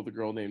high school with a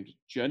girl named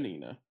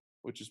Janina,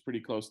 which is pretty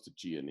close to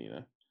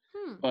Giannina.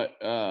 Hmm. But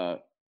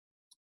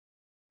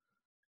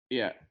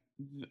yeah,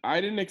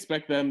 I didn't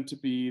expect them to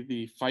be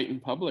the fight in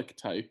public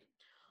type.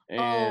 Oh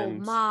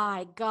And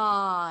my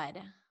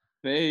God.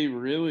 they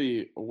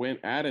really went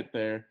at it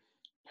there.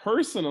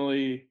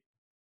 Personally,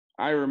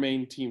 I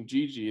remain Team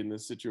Gigi in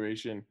this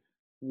situation.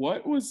 Why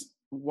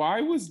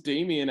was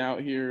Damien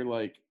out here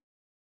like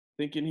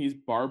thinking he's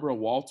Barbara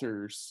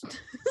Walters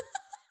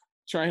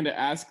trying to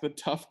ask the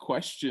tough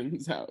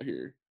questions out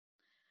here?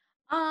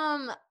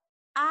 Um,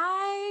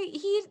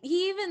 he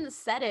even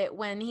said it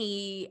when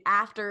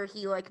after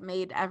he like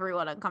made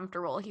everyone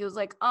uncomfortable. He was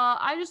like,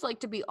 I just like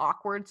to be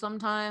awkward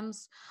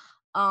sometimes,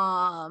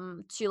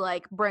 to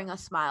like bring a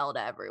smile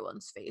to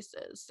everyone's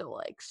faces. So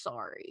like,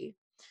 sorry.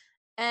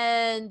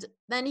 And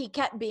then he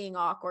kept being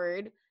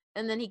awkward,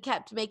 and then he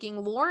kept making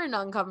Lauren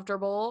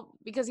uncomfortable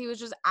because he was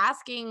just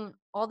asking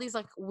all these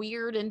like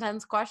weird,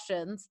 intense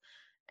questions.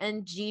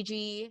 And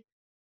Gigi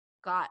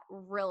got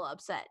real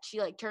upset. She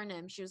like turned to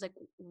him. She was like,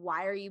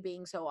 "Why are you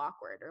being so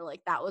awkward?" Or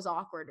like, "That was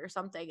awkward," or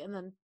something.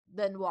 And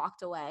then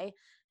walked away.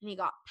 And he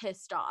got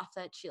pissed off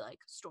that she like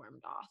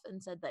stormed off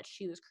and said that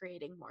she was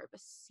creating more of a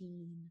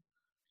scene.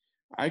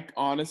 I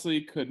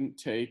honestly couldn't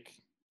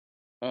take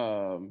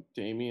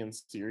Damien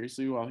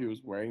seriously while he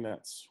was wearing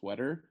that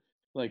sweater.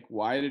 Like,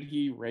 why did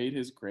he raid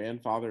his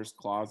grandfather's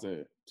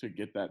closet to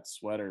get that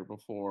sweater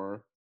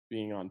before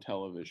being on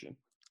television?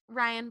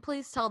 Ryan,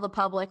 please tell the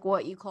public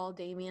what you call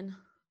Damien.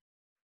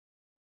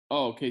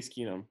 Oh, Case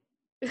Keenum.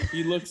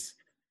 He looks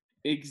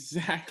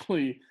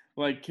exactly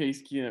like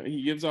Case Keenum.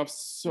 He gives off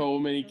so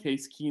many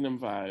Case Keenum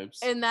vibes.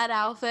 And that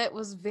outfit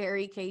was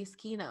very Case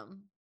Keenum.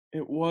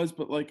 It was,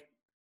 but like,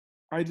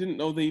 I didn't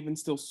know they even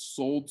still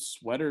sold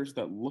sweaters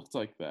that looked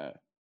like that.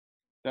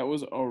 That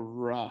was a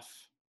rough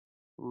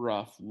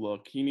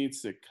look. He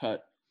needs to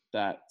cut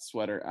that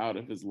sweater out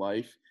of his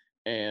life.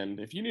 And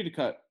if you need to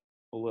cut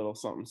a little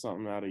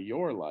something out of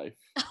your life,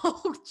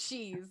 Oh,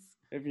 jeez.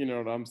 if you know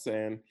what I'm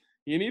saying,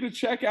 you need to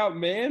check out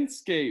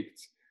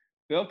Manscaped.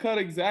 They'll cut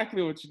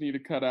exactly what you need to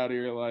cut out of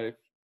your life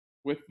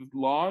with the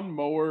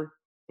Lawnmower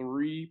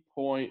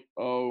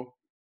 3.0.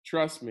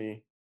 Trust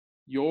me,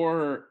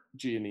 your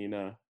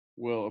Giannina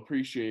will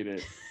appreciate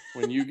it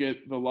when you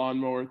get the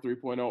Lawnmower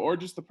 3.0 or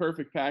just the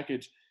perfect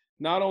package.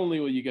 Not only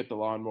will you get the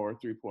Lawnmower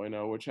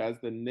 3.0, which has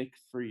the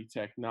nick-free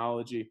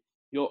technology,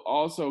 you'll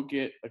also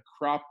get a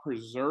crop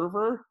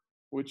preserver,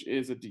 which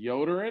is a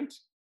deodorant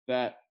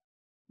that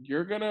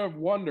you're going to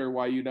wonder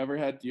why you never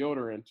had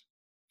deodorant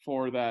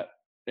for that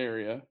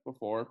area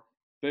before.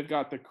 They've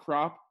got the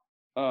crop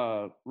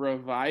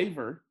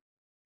reviver,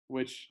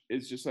 which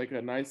is just like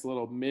a nice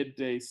little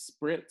midday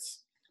spritz,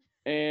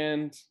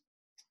 and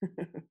I'm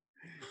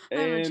a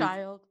and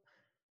child.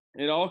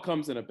 it all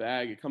comes in a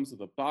bag. It comes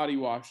with a body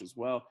wash as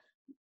well.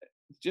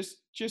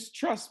 Just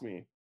trust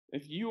me.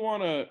 If you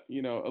want to,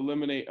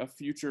 eliminate a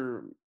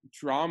future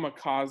drama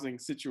causing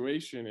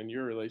situation in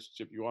your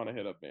relationship, you want to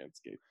hit up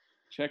Manscaped.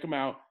 Check them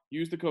out.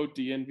 Use the code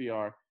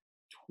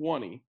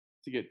DNVR20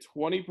 to get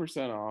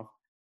 20% off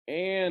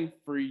and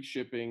free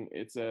shipping.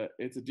 It's a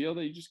deal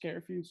that you just can't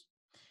refuse.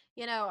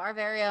 Our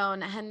very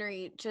own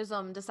Henry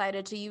Chisholm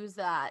decided to use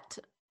that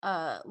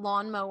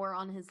lawnmower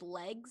on his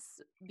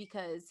legs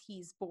because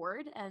he's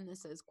bored and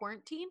this is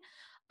quarantine.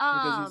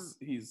 Because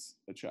he's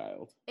a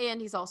child.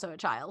 And he's also a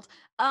child.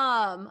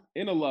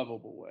 In a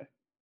lovable way.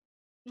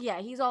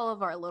 Yeah, he's all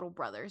of our little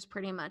brothers,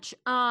 pretty much.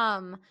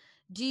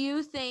 Do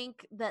you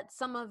think that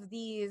some of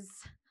these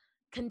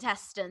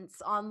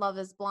contestants on Love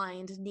is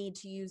Blind need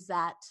to use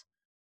that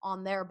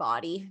on their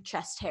body,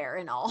 chest hair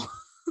and all?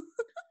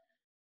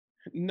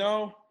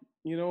 No,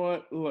 you know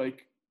what?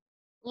 Like,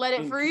 let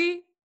it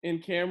free? In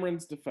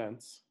Cameron's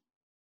defense,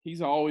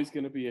 he's always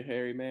going to be a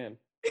hairy man.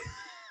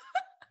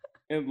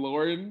 And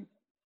Lauren,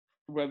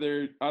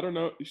 I don't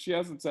know, she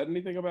hasn't said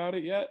anything about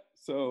it yet.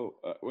 So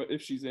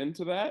if she's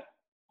into that,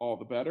 all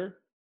the better.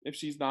 If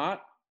she's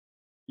not,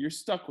 you're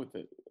stuck with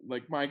it.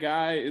 Like, my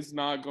guy is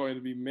not going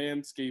to be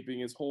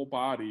manscaping his whole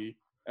body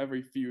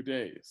every few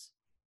days.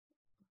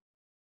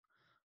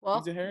 Well,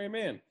 he's a hairy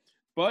man.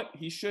 But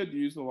he should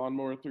use the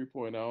Lawnmower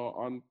 3.0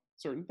 on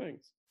certain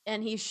things.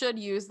 And he should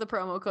use the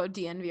promo code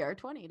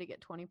DNVR20 to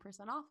get 20%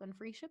 off and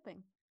free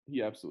shipping.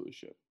 He absolutely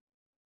should.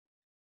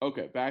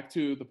 Okay, back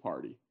to the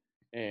party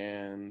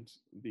and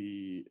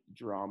the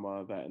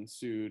drama that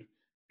ensued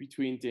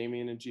between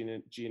Damian and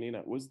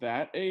Giannina. Was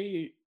that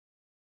the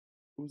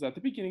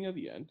beginning of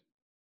the end?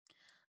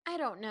 I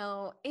don't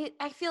know.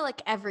 I feel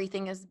like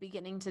everything is the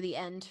beginning to the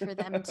end for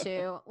them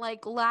too.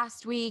 Like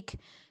last week,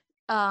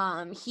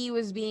 he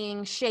was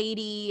being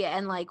shady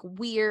and like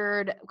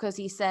weird because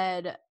he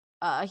said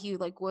he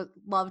like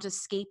loved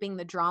escaping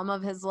the drama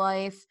of his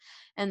life,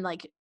 and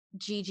like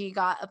Gigi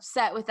got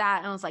upset with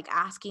that and was like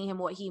asking him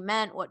what he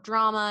meant, what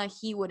drama.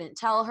 He wouldn't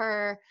tell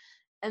her,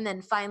 and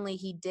then finally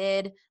he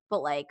did,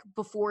 but like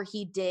before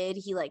he did,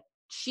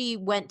 she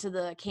went to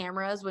the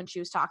cameras when she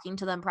was talking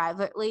to them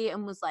privately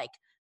and was like,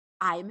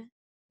 I'm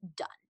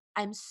done.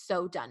 I'm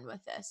so done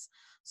with this.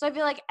 So I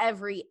feel like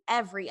every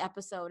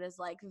episode is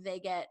like they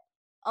get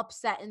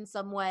upset in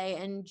some way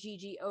and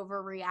Gigi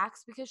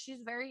overreacts because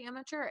she's very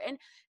immature. And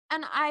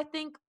I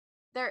think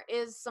there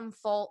is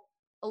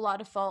a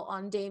lot of fault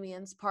on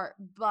Damian's part,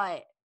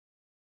 but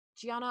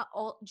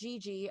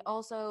Gigi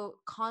also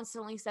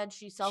constantly said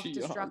she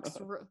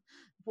self-destructs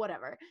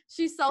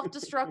she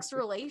self-destructs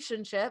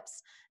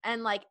relationships,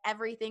 and like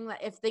everything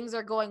that if things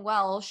are going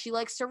well, she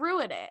likes to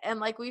ruin it. And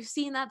like we've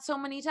seen that so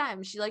many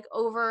times.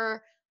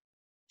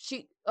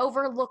 She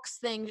overlooks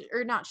things,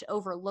 or not she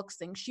overlooks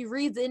things. She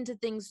reads into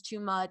things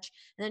too much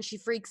and then she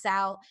freaks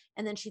out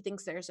and then she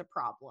thinks there's a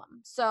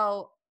problem.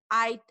 So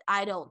I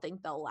don't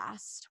think they'll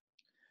last.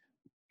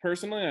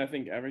 Personally, I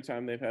think every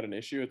time they've had an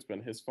issue, it's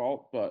been his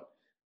fault, but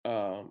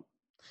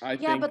I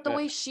think but the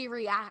way she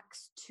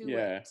reacts to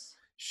it.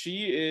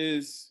 She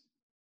is,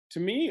 to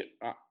me,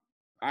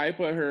 I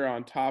put her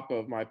on top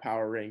of my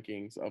power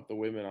rankings of the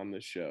women on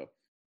this show,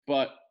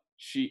 but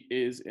she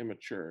is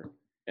immature,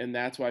 and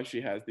that's why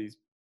she has these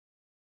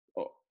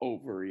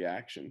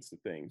overreactions to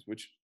things,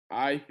 which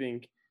I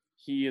think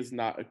he is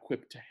not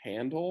equipped to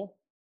handle,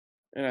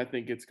 and I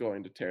think it's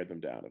going to tear them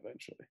down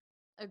eventually.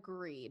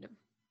 Agreed.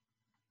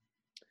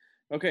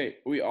 Okay,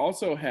 we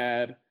also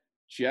had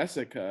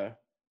Jessica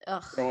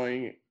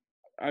going.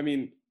 I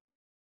mean,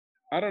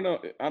 I don't know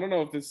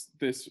if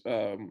this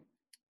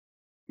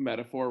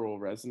metaphor will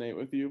resonate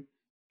with you,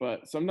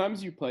 but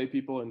sometimes you play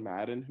people in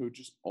Madden who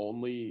just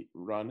only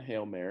run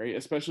Hail Mary,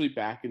 especially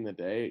back in the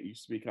day. It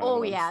used to be kind of.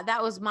 Oh yeah,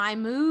 that was my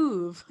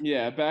move.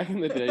 Yeah, back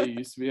in the day, you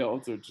used to be able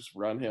to just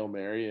run Hail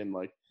Mary, and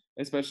like,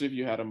 especially if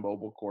you had a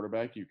mobile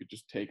quarterback, you could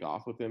just take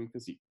off with him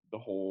because the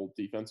whole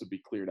defense would be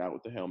cleared out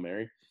with the Hail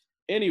Mary.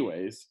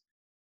 Anyways,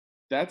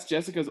 that's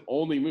Jessica's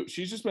only move.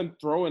 She's just been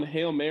throwing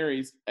Hail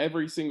Marys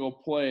every single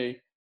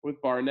play with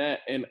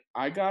Barnett. And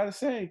I got to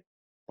say,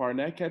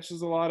 Barnett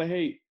catches a lot of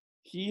hate.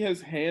 He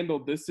has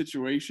handled this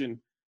situation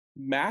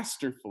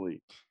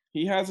masterfully.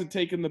 He hasn't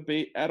taken the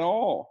bait at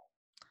all.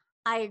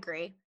 I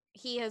agree.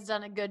 He has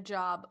done a good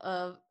job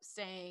of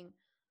staying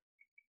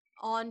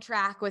on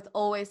track with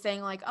always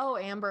saying like, oh,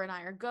 Amber and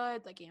I are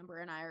good. Like Amber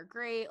and I are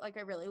great. Like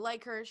I really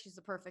like her. She's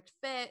the perfect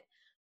fit.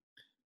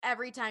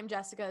 Every time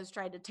Jessica has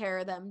tried to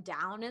tear them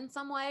down in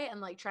some way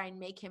and like try and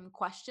make him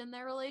question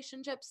their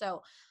relationship.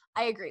 So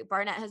I agree.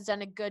 Barnett has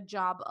done a good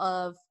job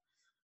of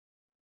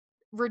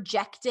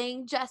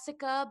rejecting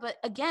Jessica, but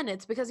again,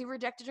 it's because he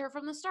rejected her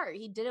from the start.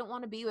 He didn't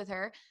want to be with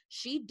her.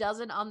 She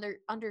doesn't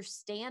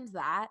understand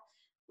that.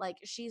 Like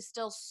she's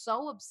still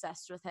so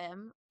obsessed with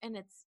him and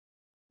it's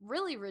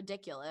really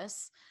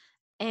ridiculous.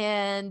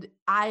 And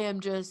I am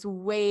just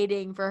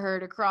waiting for her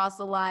to cross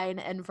the line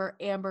and for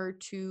Amber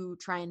to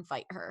try and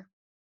fight her.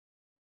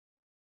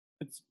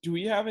 Do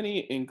we have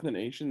any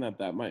inclination that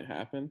that might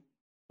happen?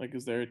 Like,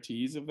 is there a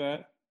tease of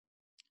that?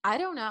 I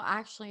don't know,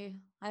 actually.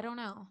 I don't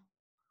know.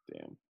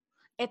 Damn.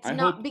 It's I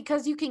not hope.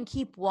 because you can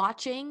keep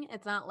watching.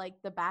 It's not like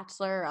The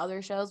Bachelor or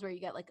other shows where you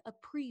get like a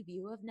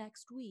preview of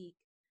next week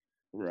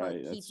to like Right,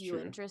 keep that's you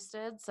true.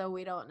 interested. So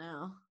we don't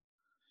know.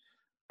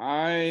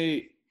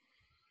 I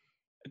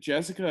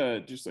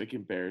Jessica just like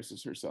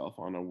embarrasses herself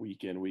on a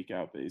week in week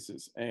out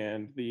basis,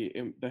 and the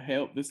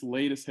hail this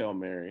latest Hail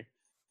Mary,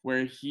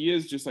 where he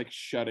is just like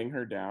shutting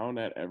her down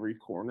at every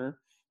corner.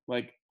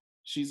 Like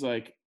she's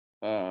like,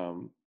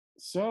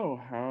 so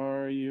how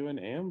are you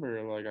and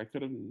Amber? Like I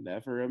could have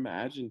never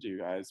imagined you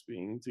guys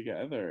being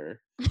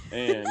together.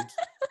 And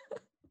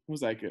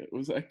was that good?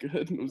 Was that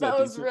good? Was That that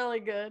was decent? really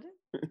good.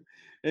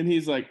 And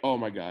he's like, oh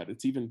my god,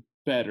 it's even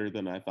better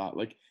than I thought.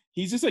 Like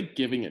he's just like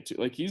giving it to,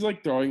 like he's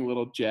like throwing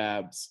little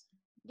jabs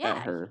at Yeah,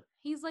 her.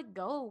 he's like,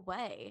 go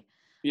away.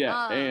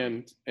 Yeah,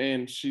 Um,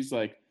 and she's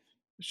like,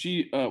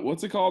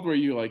 what's it called where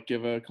you like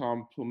give a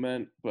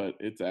compliment but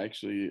it's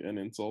actually an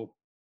insult?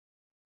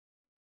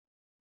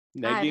 I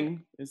don't, Negging,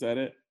 is that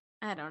it?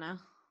 I don't know.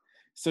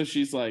 So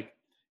she's like,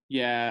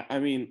 yeah, I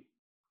mean,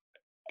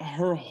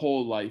 her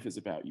whole life is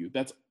about you.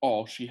 That's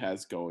all she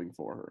has going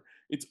for her.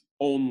 It's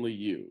only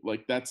you.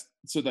 Like that's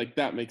so like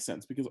that makes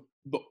sense because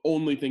the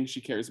only thing she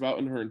cares about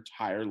in her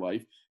entire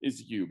life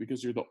is you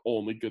because you're the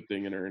only good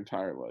thing in her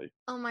entire life.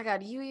 Oh my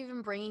God, you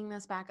even bringing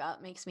this back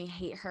up makes me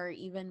hate her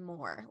even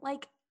more.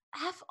 Like,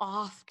 F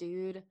off,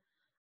 dude.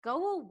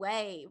 Go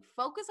away.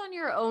 Focus on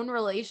your own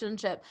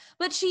relationship.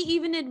 But she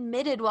even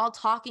admitted while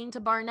talking to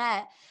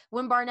Barnett,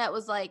 when Barnett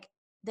was like,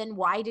 then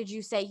why did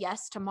you say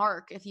yes to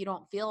Mark if you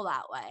don't feel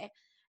that way?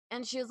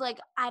 And she was like,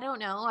 I don't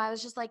know. I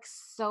was just like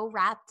so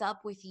wrapped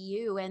up with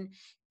you. And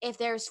if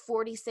there's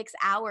 46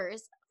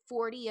 hours,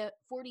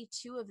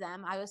 42 of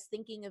them, I was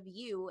thinking of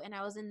you and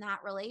I was in that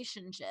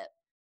relationship.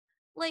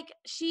 Like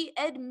she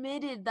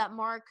admitted that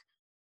Mark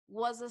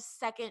was a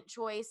second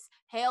choice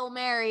Hail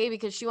Mary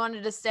because she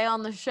wanted to stay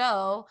on the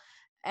show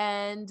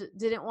and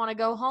didn't want to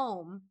go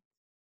home.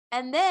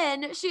 And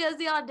then she has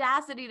the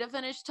audacity to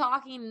finish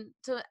talking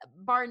to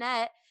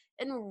Barnett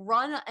and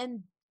run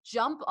and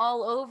jump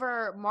all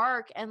over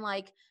Mark and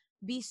like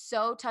be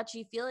so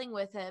touchy feeling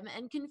with him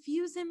and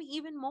confuse him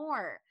even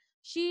more.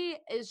 She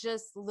is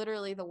just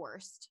literally the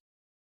worst.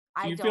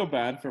 Do I you feel don't like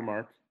bad for her.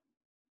 Mark?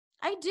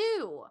 I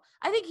do.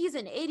 I think he's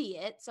an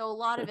idiot. So a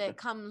lot of it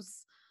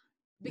comes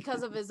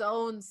because of his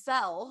own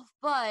self,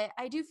 but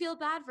I do feel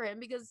bad for him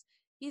because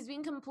he's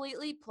being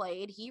completely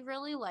played. He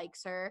really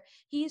likes her.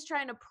 He's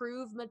trying to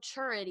prove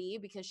maturity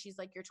because she's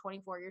like, you're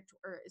 24,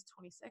 or is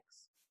 26.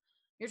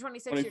 You're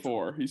 26,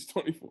 24. He's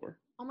 24.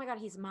 oh my God,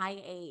 he's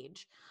my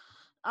age.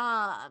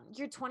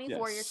 You're Yes,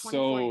 24, you're 24,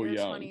 so you're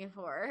young.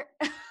 24.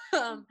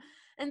 um,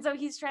 and so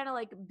he's trying to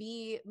like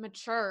be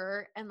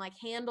mature and like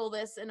handle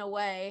this in a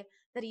way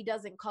that he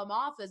doesn't come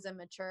off as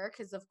immature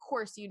because of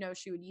course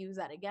she would use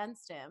that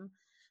against him.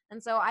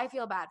 And so I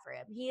feel bad for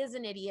him. He is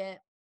an idiot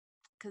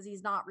because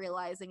he's not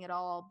realizing it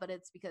all, but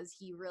it's because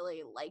he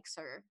really likes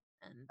her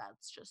and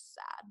that's just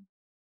sad.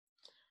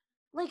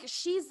 Like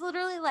she's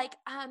literally like,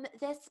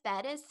 this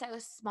bed is so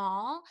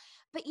small,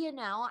 but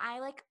I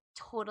like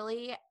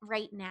totally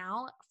right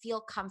now feel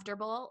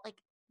comfortable like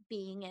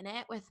being in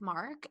it with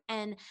Mark.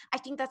 And I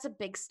think that's a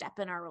big step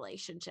in our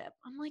relationship.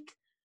 I'm like,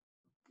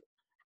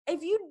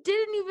 if you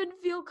didn't even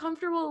feel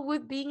comfortable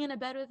with being in a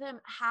bed with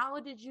him, how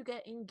did you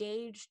get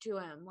engaged to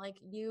him? Like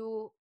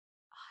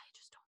I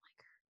just don't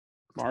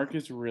like Mark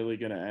is really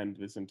gonna end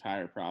this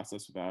entire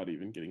process without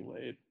even getting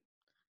laid.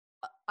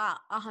 her.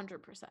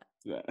 100%.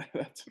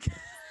 That's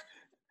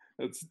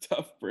that's a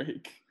tough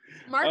break.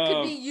 Mark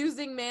could be Um,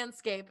 using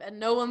Manscaped and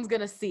no one's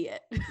gonna see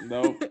it.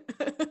 nope.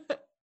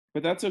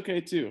 But that's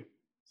okay too.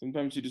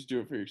 Sometimes you just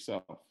do it for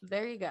yourself.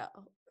 There you go.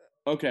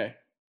 Okay,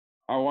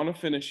 I want to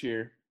finish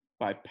here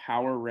by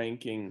power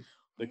ranking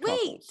the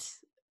couples.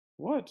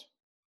 Wait, What?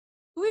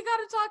 we got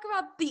to talk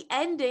about the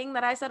ending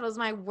that I said was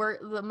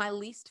my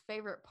least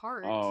favorite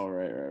part. Oh,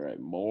 right.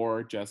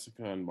 More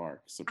Jessica and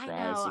Mark. I Surprise,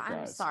 know, I'm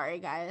surprise. sorry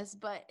guys,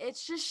 but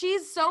it's just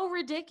she's so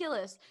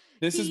ridiculous.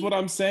 This is what He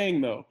I'm saying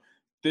though.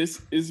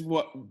 This is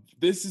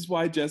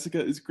why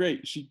Jessica is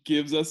great. She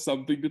gives us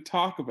something to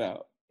talk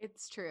about.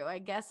 It's true. I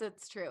guess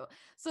it's true.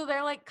 So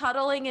they're like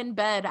cuddling in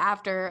bed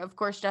after, of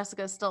course,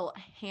 Jessica's still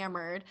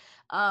hammered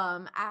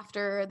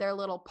after their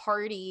little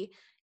party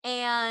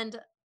and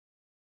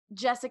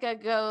Jessica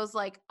goes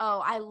like,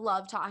 "Oh, I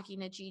love talking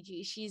to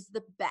Gigi. She's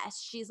the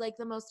best. She's like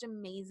the most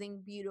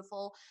amazing,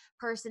 beautiful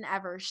person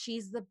ever.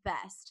 She's the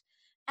best."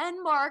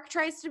 And Mark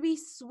tries to be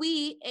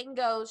sweet and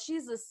goes,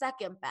 "She's the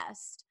second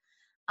best."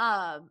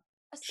 Um,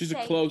 She's a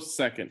say close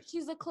second.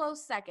 she's a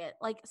close second.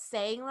 Like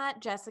saying that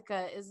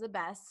Jessica is the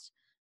best,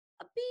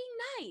 being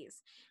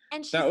nice.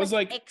 And That she's was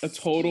like, like a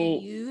total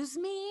 "Excuse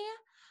me?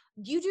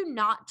 You do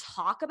not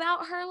talk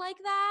about her like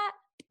that?"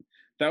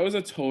 that was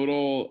a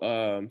total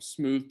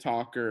smooth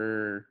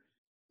talker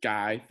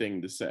guy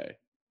thing to say.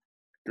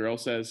 Girl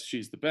says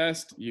she's the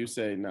best, you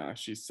say nah,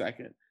 she's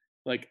second.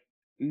 Like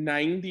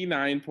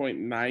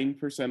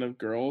 99.9% of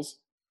girls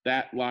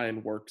that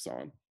line works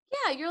on.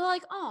 Yeah, you're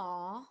like,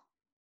 "Aw."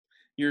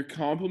 You're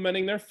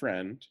complimenting their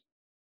friend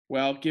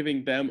while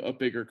giving them a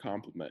bigger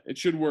compliment. It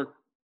should work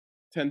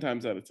 10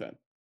 times out of 10.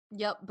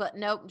 Yep, but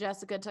nope,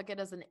 Jessica took it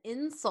as an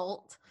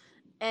insult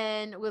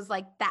and was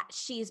like, "That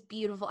she's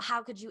beautiful.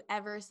 How could you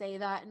ever say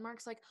that?" And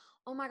Mark's like,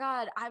 "Oh my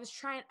god, I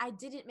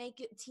didn't make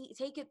it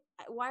take it.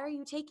 Why are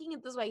you taking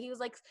it this way?" He was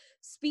like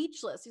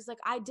speechless. He's like,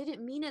 "I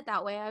didn't mean it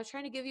that way. I was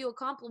trying to give you a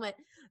compliment."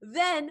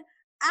 Then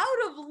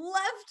out of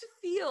left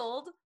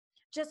field,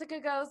 Jessica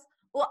goes,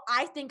 "Well,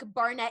 I think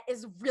Barnett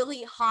is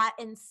really hot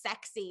and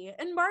sexy."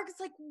 And Mark's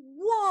like,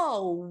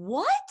 "Whoa,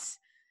 what?"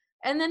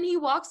 And then he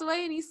walks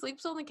away and he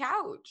sleeps on the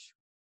couch.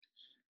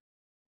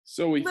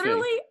 So we think.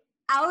 Literally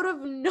out of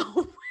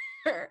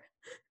nowhere.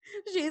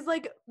 She's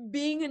like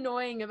being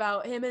annoying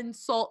about him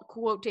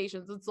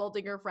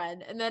insulting her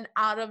friend. And then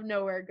out of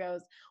nowhere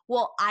goes,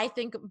 "Well, I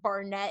think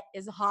Barnett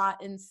is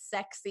hot and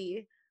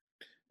sexy."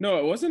 No,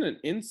 it wasn't an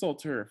insult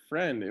to her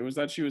friend. It was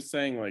that she was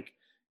saying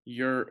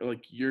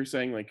you're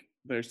saying like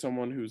there's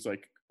someone who's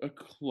like a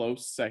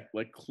close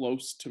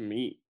to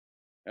me.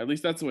 At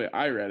least that's the way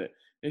I read it.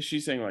 Is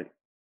she saying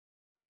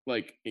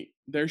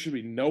there should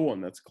be no one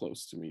that's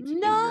close to me in your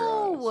eyes.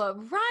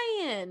 No,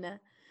 Ryan.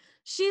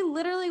 She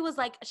literally was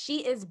like,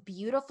 "She is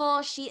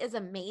beautiful. She is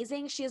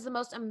amazing. She is the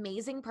most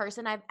amazing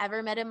person I've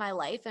ever met in my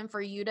life." And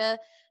for you to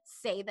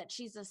say that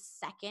she's a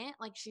second,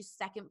 like she's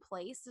second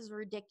place, is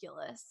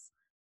ridiculous.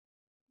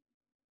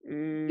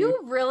 Mm.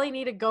 You really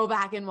need to go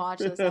back and watch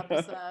this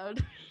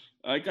episode.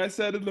 Like I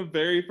said in the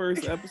very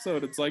first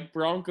episode, it's like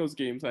Broncos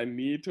games. I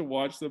need to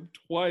watch them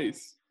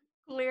twice.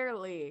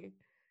 Clearly.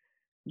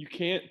 You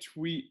can't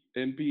tweet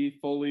and be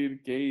fully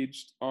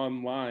engaged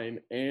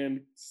online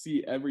and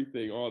see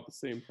everything all at the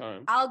same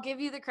time. I'll give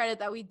you the credit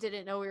that we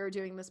didn't know we were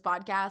doing this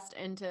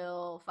podcast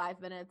until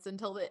 5 minutes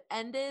until it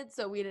ended.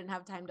 So we didn't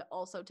have time to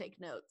also take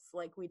notes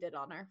like we did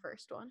on our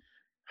first one.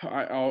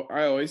 I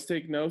always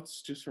take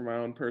notes just for my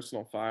own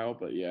personal file,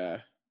 but yeah,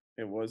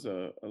 it was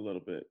a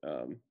little bit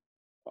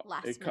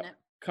Last it minute.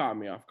 caught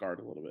me off guard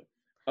a little bit.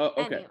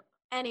 Okay,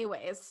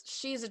 Anyways,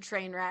 she's a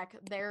train wreck.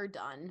 They're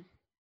done.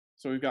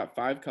 so we've got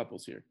 5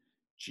 couples here: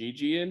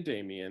 Gigi and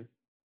Damien,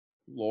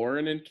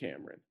 Lauren and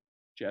Cameron,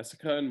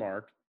 Jessica and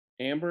Mark,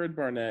 Amber and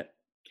Barnett,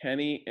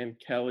 Kenny and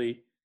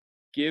Kelly.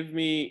 Give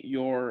me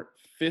your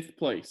 5th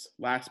place,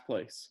 last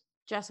place.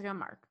 Jessica and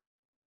Mark.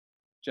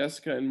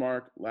 Jessica and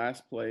Mark,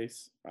 last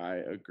place. I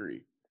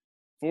agree.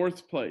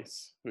 4th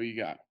place, who you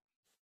got?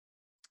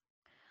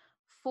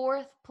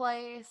 Fourth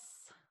place.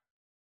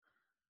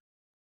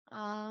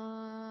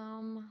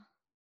 Um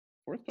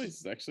 4th place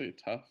is actually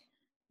tough.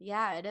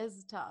 yeah, it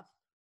is tough.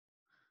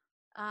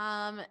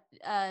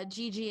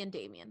 Gigi and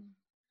Damien.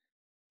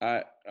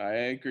 I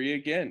agree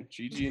again.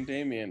 Gigi and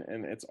Damien,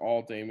 and it's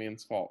all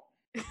Damien's fault.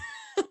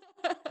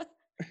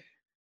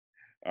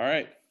 All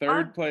right,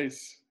 3rd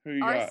place. Who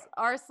you got?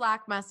 Our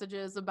Slack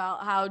messages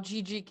about how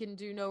Gigi can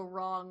do no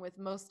wrong with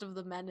most of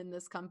the men in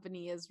this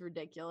company is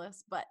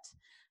ridiculous. But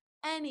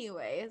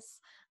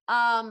anyways,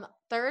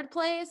 third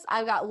place,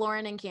 I've got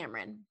Lauren and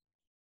Cameron.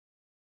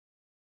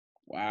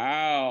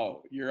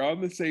 Wow, you're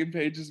on the same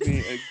page as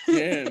me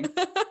again.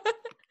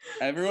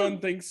 Everyone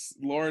thinks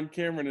Lauren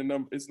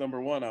Cameron is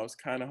number 1. I was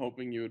kind of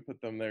hoping you would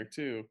put them there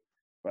too,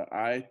 but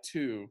I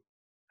too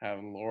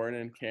have Lauren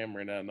and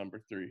Cameron at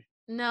number 3.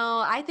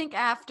 No, I think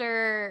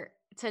after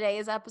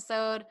today's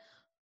episode,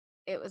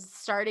 it was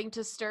starting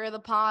to stir the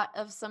pot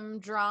of some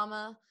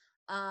drama.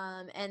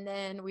 And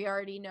then we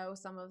already know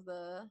some of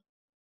the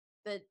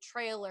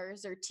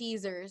trailers or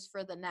teasers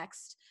for the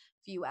next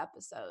few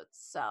episodes.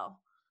 So,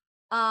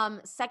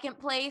 second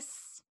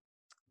place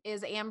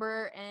is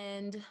Amber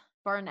and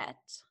Barnett.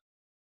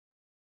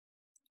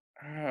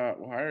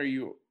 Why are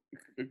you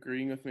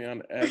agreeing with me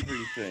on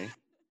everything?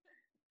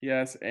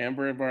 Yes,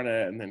 Amber and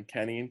Barnett, and then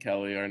Kenny and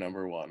Kelly are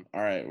number 1.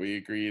 All right, we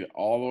agreed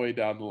all the way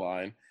down the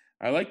line.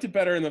 I liked it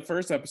better in the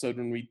first episode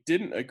when we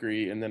didn't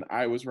agree, and then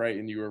I was right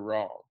and you were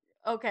wrong.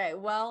 Okay,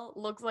 well,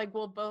 looks like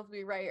we'll both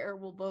be right or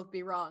we'll both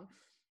be wrong.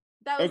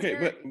 Okay,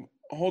 but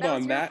hold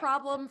on. Was your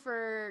problem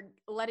for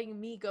letting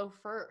me go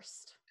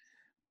first.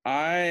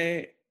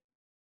 Okay,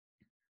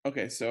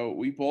 so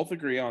we both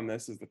agree on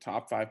this as the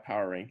top 5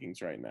 power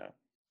rankings right now.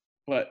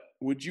 But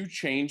would you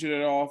change it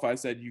at all if I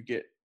said you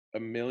get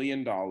 $1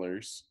 million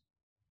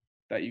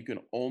that you can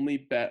only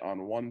bet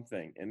on one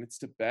thing, and it's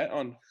to bet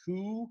on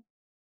who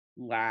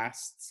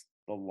lasts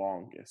the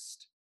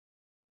longest?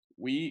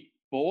 We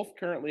both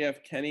currently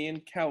have Kenny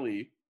and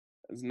Kelly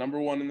as number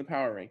one in the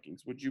power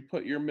rankings. Would you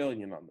put your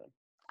million on them?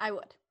 I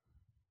would.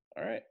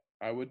 All right,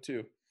 I would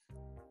too.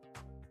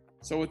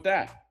 So with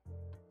that,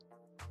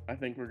 I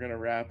think we're going to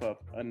wrap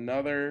up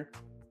another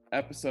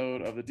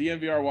episode of the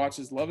DNVR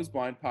Watches Love is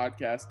Blind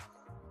podcast.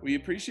 We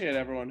appreciate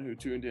everyone who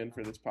tuned in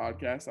for this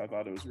podcast. I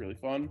thought it was really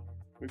fun.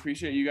 We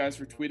appreciate you guys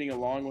for tweeting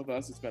along with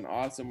us. It's been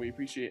awesome. We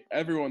appreciate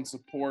everyone's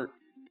support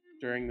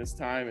during this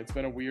time. It's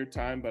been a weird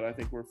time, but I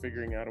think we're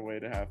figuring out a way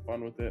to have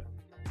fun with it.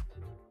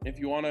 If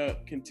you want to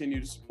continue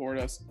to support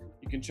us,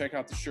 you can check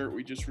out the shirt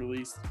we just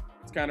released.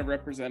 It's kind of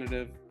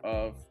representative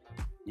of,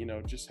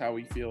 just how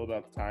we feel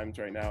about the times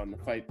right now and the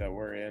fight that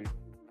we're in.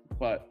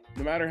 But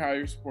no matter how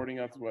you're supporting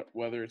us,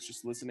 whether it's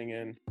just listening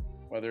in,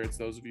 whether it's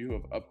those of you who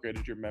have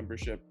upgraded your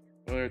membership,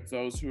 whether it's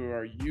those who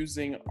are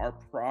using our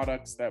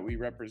products that we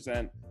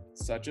represent,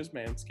 such as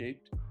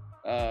Manscaped,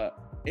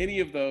 any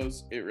of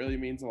those, it really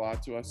means a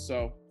lot to us.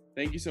 So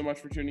thank you so much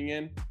for tuning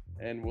in,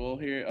 and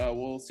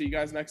we'll see you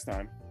guys next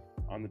time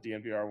on the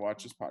DNVR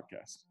Watches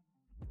podcast.